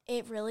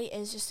it really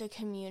is just a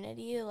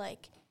community.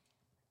 Like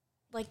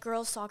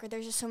girls soccer,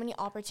 there's just so many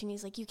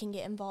opportunities. Like you can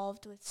get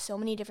involved with so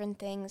many different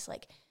things.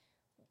 Like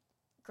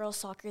girls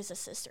soccer is a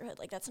sisterhood.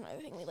 Like that's another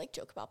thing we like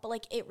joke about. But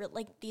like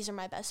these are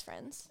my best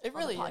friends. It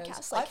on really the podcast.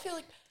 is. Like, I feel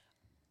like,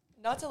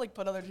 not to like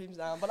put other teams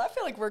down, but I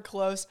feel like we're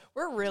close.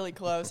 We're really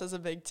close as a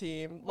big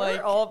team. Like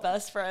We're all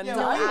best friends.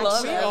 yeah, I we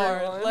love are.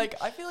 everyone. Like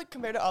I feel like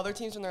compared to other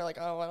teams when they're like,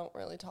 oh, I don't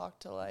really talk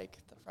to like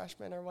the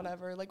freshmen or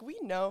whatever. Like we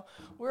know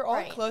we're all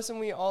Right. close and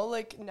we all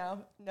like now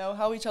know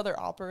how each other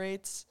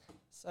operates.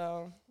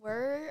 So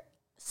we're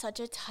such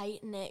a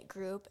tight-knit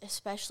group,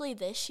 especially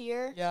this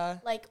year. yeah.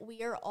 Like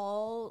we are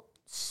all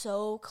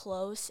so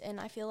close, and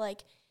I feel like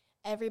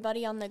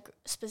everybody on the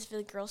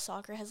specifically girls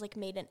soccer has like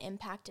made an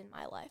impact in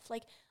my life.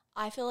 Like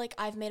I feel like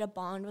I've made a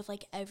bond with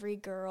like every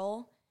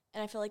girl,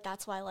 and I feel like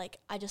that's why like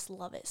I just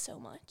love it so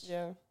much.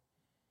 Yeah.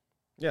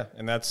 Yeah,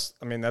 and that's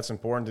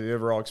important to the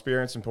overall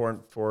experience,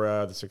 important for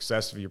the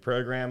success of your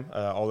program.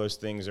 All those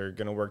things are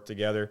going to work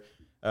together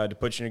to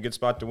put you in a good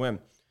spot to win.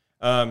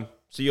 So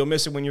you'll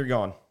miss it when you're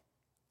gone.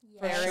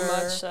 Very Sure.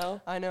 much so.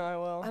 I know I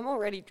will. I'm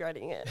already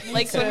dreading it.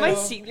 Like when my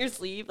too. seniors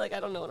leave, like I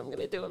don't know what I'm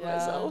gonna do with Yeah.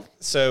 myself.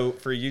 So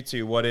for you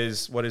two, what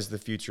is the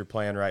future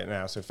plan right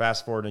now? So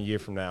fast forward a year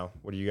from now,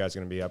 what are you guys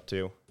going to be up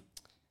to?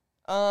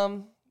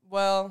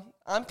 Well,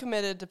 I'm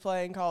committed to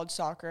playing college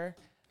soccer.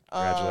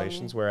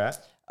 Congratulations. Where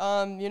at?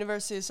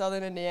 University of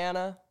Southern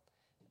Indiana.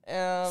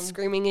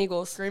 Screaming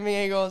Eagles. Screaming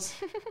Eagles.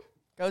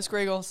 Go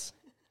Screagles.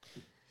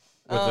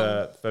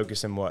 With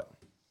focus in what?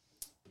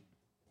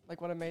 Like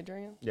what I'm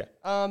majoring in?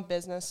 Yeah.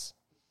 Business.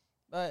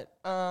 But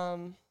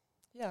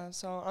yeah,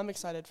 so I'm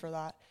excited for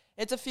that.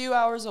 It's a few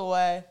hours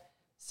away,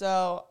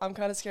 so I'm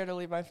kind of scared to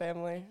leave my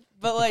family.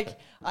 But like,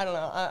 I don't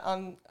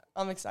know.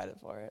 I'm excited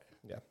for it.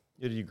 Yeah.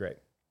 You do great.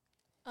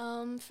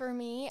 For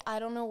me, I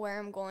don't know where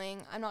I'm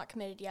going. I'm not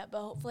committed yet,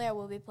 but hopefully I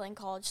will be playing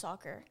college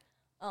soccer.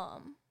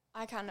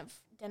 I kind of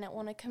didn't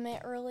want to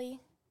commit early,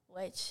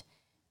 which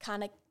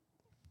kind of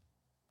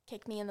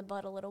kicked me in the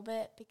butt a little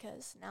bit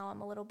because now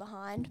I'm a little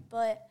behind,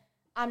 but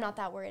I'm not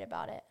that worried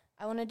about it.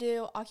 I want to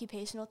do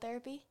occupational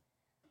therapy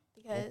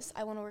because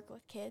I want to work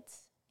with kids,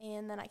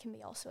 and then I can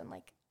be also in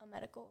like a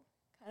medical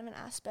kind of an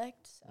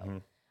aspect.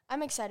 So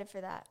I'm excited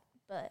for that,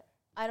 but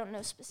I don't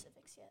know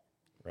specifics yet.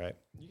 Right.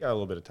 You got a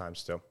little bit of time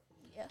still.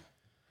 Yeah.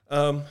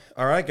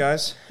 All right,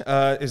 guys.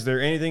 Is there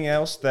anything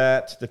else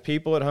that the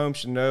people at home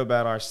should know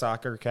about our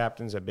soccer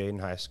captains at Baden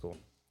High School?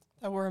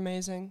 That we're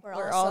amazing.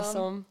 We're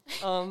awesome.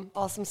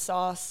 Awesome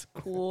sauce.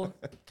 Cool.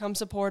 Come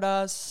support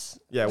us.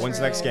 Yeah, when's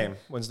True. next game?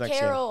 When's next game?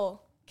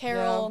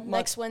 Carol, Yeah,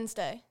 next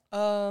Wednesday.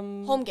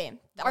 Home Game.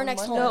 Our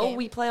next Monday. home No, game.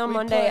 we play on We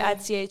Monday play- at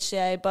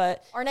CHCA,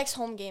 but Our next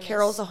home game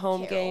Carol's is a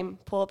home Carol. game.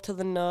 Pull up to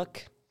the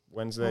Nook.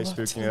 Wednesday, Oh,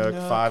 Spooky to Nook,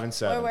 Nook. 5 and We're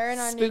 7. wearing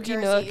our Spooky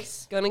new Nook.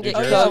 jerseys. Gonna New get Oh,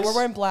 jerseys? yeah, cooked. we're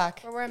wearing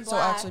black. We're wearing So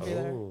black. actually be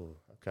there. Ooh,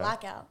 okay.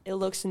 Blackout. It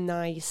looks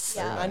nice.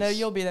 Yeah. I know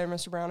you'll be there,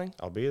 Mr. Browning.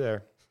 I'll be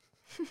there.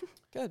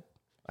 Good.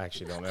 I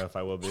actually don't know if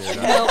I will be there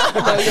or not.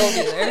 No,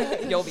 you'll be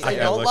there. You'll be I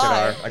there. gotta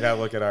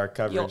look at our You'll,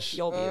 coverage,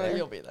 you'll be there.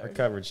 You'll be our there.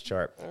 coverage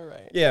chart. All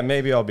right. Yeah,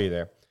 maybe I'll be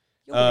there.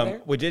 You'll be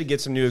there. We did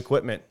get some new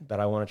equipment that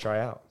I want to try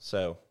out.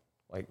 So,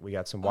 like, we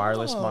got some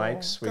wireless Oh.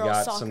 mics. We Girls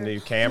got soccer. some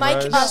new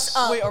cameras. Mic us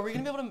up. Wait, are we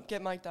gonna be able to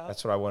get mic'd up?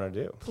 That's what I want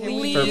to do.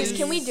 Please,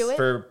 can we do it?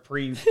 For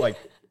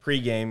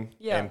pre-game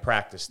Yeah. and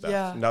practice stuff.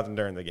 Yeah. Nothing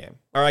during the game.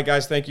 All right,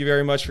 guys. Thank you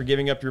very much for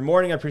giving up your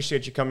morning. I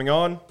appreciate you coming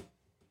on.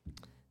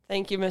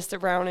 Thank you, Mr.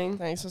 Browning.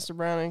 Thanks, Mr.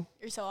 Browning.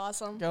 You're so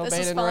awesome. Go this was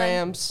Baden fun.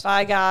 Rams.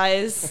 Bye,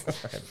 guys.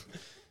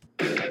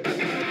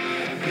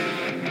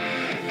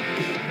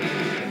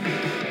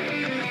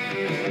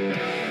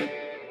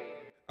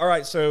 All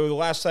right, so the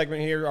last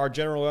segment here, our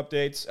general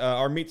updates.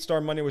 Our Meet the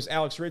Star Monday was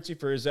Alex Ritchie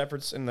for his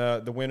efforts in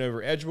the win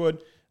over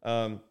Edgewood.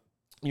 You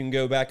can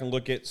go back and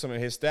look at some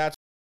of his stats.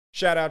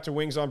 Shout out to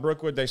Wings on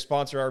Brookwood. They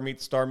sponsor our Meet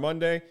the Star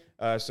Monday,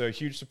 so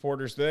huge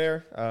supporters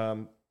there.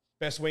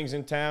 Best wings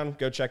in town.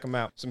 Go check them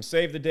out. Some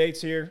save the dates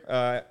here.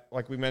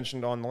 Like we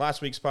mentioned on the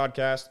last week's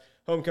podcast,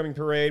 Homecoming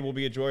Parade will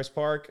be at Joyce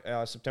Park,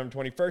 September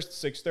 21st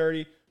at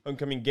 6:30.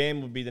 Homecoming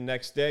game will be the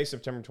next day,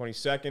 September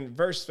 22nd,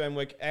 versus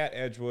Fenwick at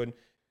Edgewood.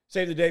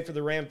 Save the date for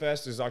the Ram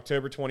Fest is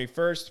October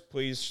 21st.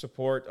 Please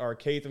support our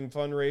Catham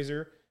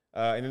fundraiser.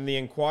 And then the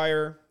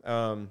Enquirer,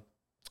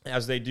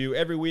 as they do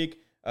every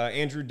week,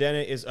 Andrew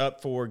Dennett is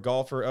up for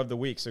Golfer of the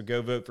Week, so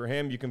go vote for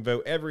him. You can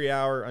vote every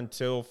hour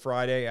until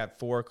Friday at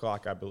 4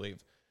 o'clock, I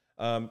believe.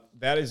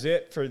 That is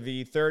it for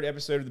the third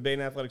episode of the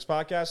Baden Athletics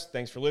Podcast.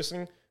 Thanks for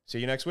listening. See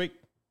you next week.